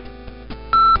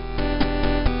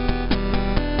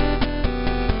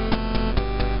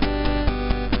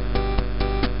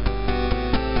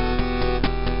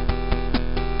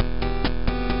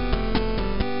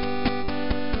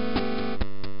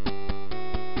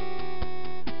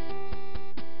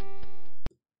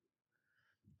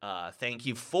 Thank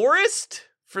you, Forrest,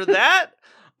 for that.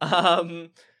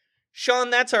 Sean,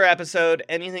 that's our episode.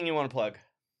 Anything you want to plug?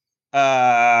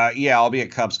 Yeah, I'll be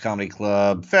at Cubs Comedy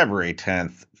Club February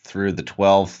 10th through the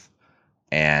 12th,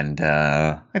 and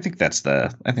I think that's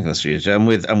huge. I'm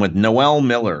with Noel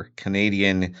Miller,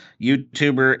 Canadian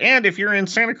YouTuber, and if you're in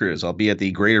Santa Cruz, I'll be at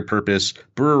the Greater Purpose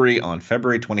Brewery on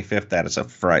February 25th. That is a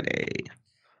Friday.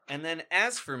 And then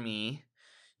as for me,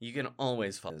 you can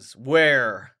always follow us.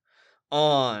 Where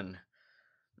on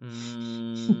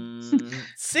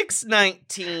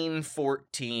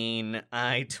 6/19/14,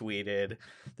 I tweeted,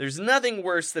 "There's nothing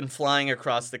worse than flying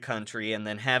across the country and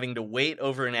then having to wait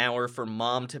over an hour for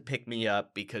mom to pick me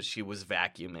up because she was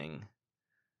vacuuming."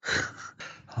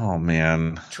 Oh,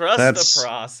 man. Trust the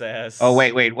process. Oh,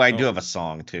 wait. Well, I do have a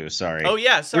song, too. Sorry. Oh,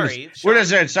 yeah. Sorry. We're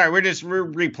just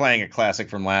replaying a classic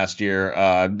from last year.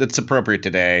 That's appropriate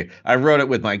today. I wrote it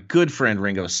with my good friend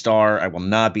Ringo Starr. I will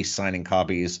not be signing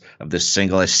copies of this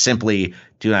single. I simply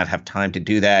do not have time to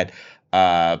do that.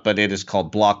 But it is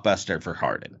called Blockbuster for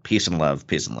Harden. Peace and love.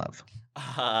 Peace and love.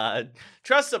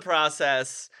 Trust the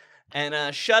process.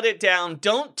 And shut it down.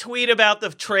 Don't tweet about the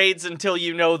trades until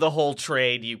you know the whole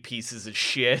trade, you pieces of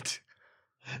shit.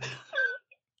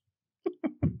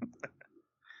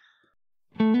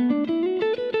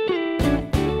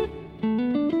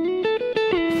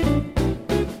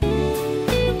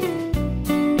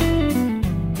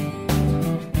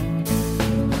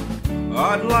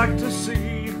 I'd like to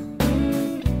see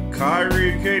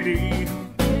Kyrie and KD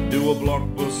do a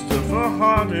blockbuster for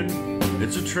Harden.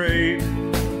 It's a trade.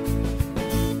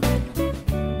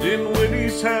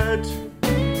 Dinwiddie's head,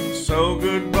 so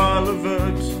goodbye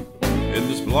Levert. In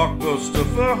this blockbuster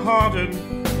for Harden,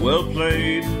 well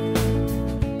played.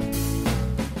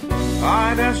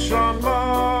 I'd ask Sean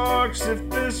Marks if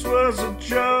this was a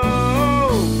joke.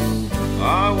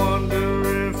 I wonder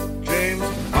if James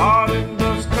Harden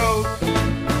does coke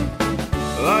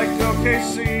like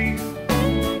OKC,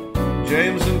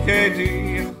 James and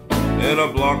KD. In a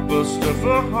blockbuster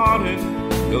for Harden,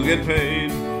 he'll get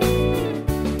paid.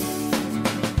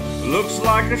 Looks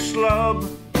like a schlub,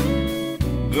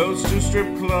 goes to strip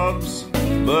clubs,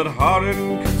 but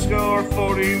Harden can score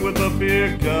 40 with a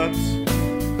beer gut.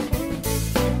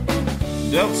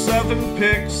 Dealt 7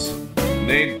 picks,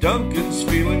 Nate Duncan's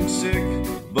feeling sick,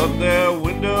 but their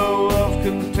window of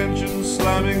contention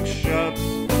slamming shut.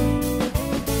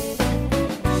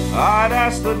 I'd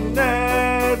ask the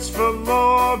Nets for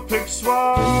more pick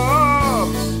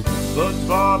swaps, but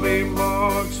Bobby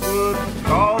Marks would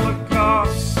call the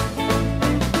cops.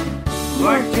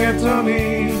 Like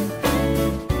D'Antoni,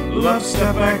 love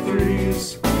step back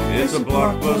threes. It's a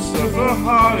blockbuster for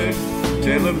Harden,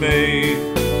 tailor-made.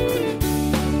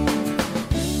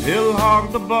 He'll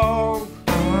hog the ball,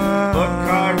 but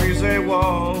Kyrie's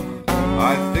AWOL.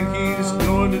 I think he's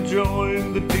going to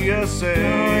join the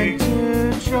TSA.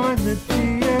 The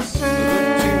team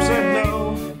said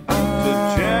no to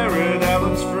Jared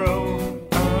Allen's throw.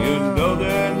 You know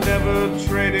they're never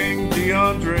trading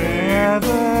DeAndre.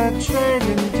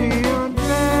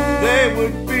 They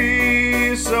would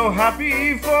be so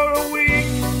happy for a week.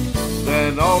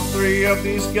 Then all 3 of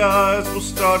these guys will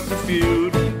start to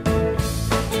feud.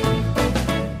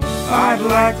 I'd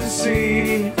like to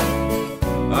see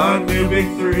a new big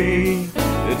 3.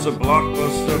 It's a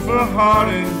blockbuster for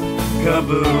Harden.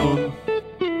 Kaboom.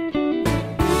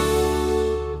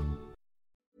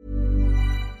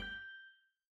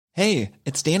 Hey,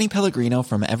 it's Danny Pellegrino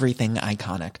from Everything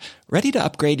Iconic. Ready to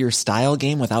upgrade your style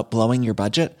game without blowing your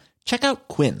budget? Check out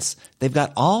Quince. They've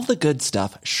got all the good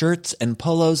stuff, shirts and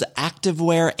polos,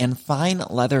 activewear, and fine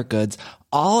leather goods,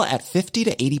 all at 50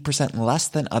 to 80% less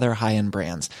than other high-end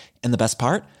brands. And the best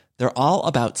part? They're all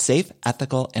about safe,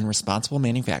 ethical, and responsible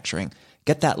manufacturing.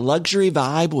 Get that luxury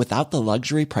vibe without the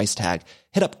luxury price tag.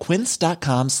 Hit up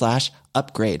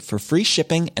quince.com/upgrade for free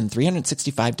shipping and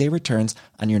 365-day returns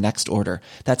on your next order.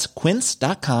 That's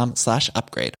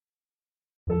quince.com/upgrade.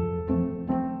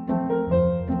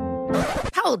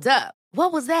 Hold up.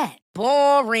 What was that?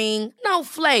 Boring. No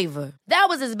flavor. That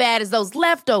was as bad as those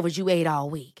leftovers you ate all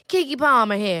week. Keke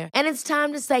Palmer here, and it's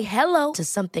time to say hello to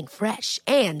something fresh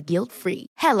and guilt-free.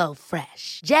 Hello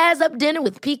Fresh. Jazz up dinner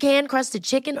with pecan-crusted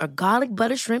chicken or garlic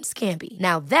butter shrimp scampi.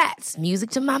 Now that's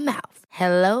music to my mouth.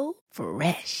 Hello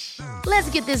Fresh. Let's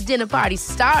get this dinner party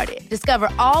started. Discover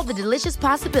all the delicious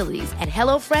possibilities at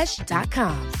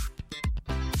hellofresh.com.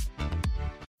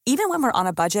 Even when we're on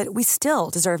a budget, we still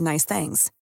deserve nice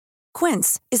things.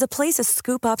 Quince is a place to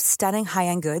scoop up stunning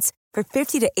high-end goods for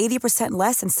 50 to 80%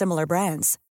 less than similar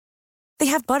brands. They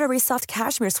have buttery soft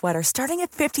cashmere sweaters starting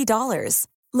at $50,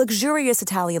 luxurious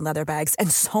Italian leather bags, and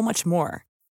so much more.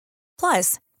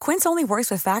 Plus, Quince only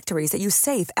works with factories that use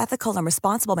safe, ethical, and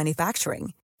responsible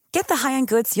manufacturing. Get the high-end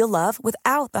goods you'll love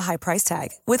without the high price tag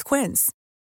with Quince.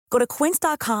 Go to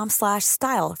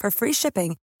quince.com/style for free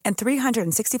shipping and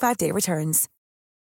 365-day returns.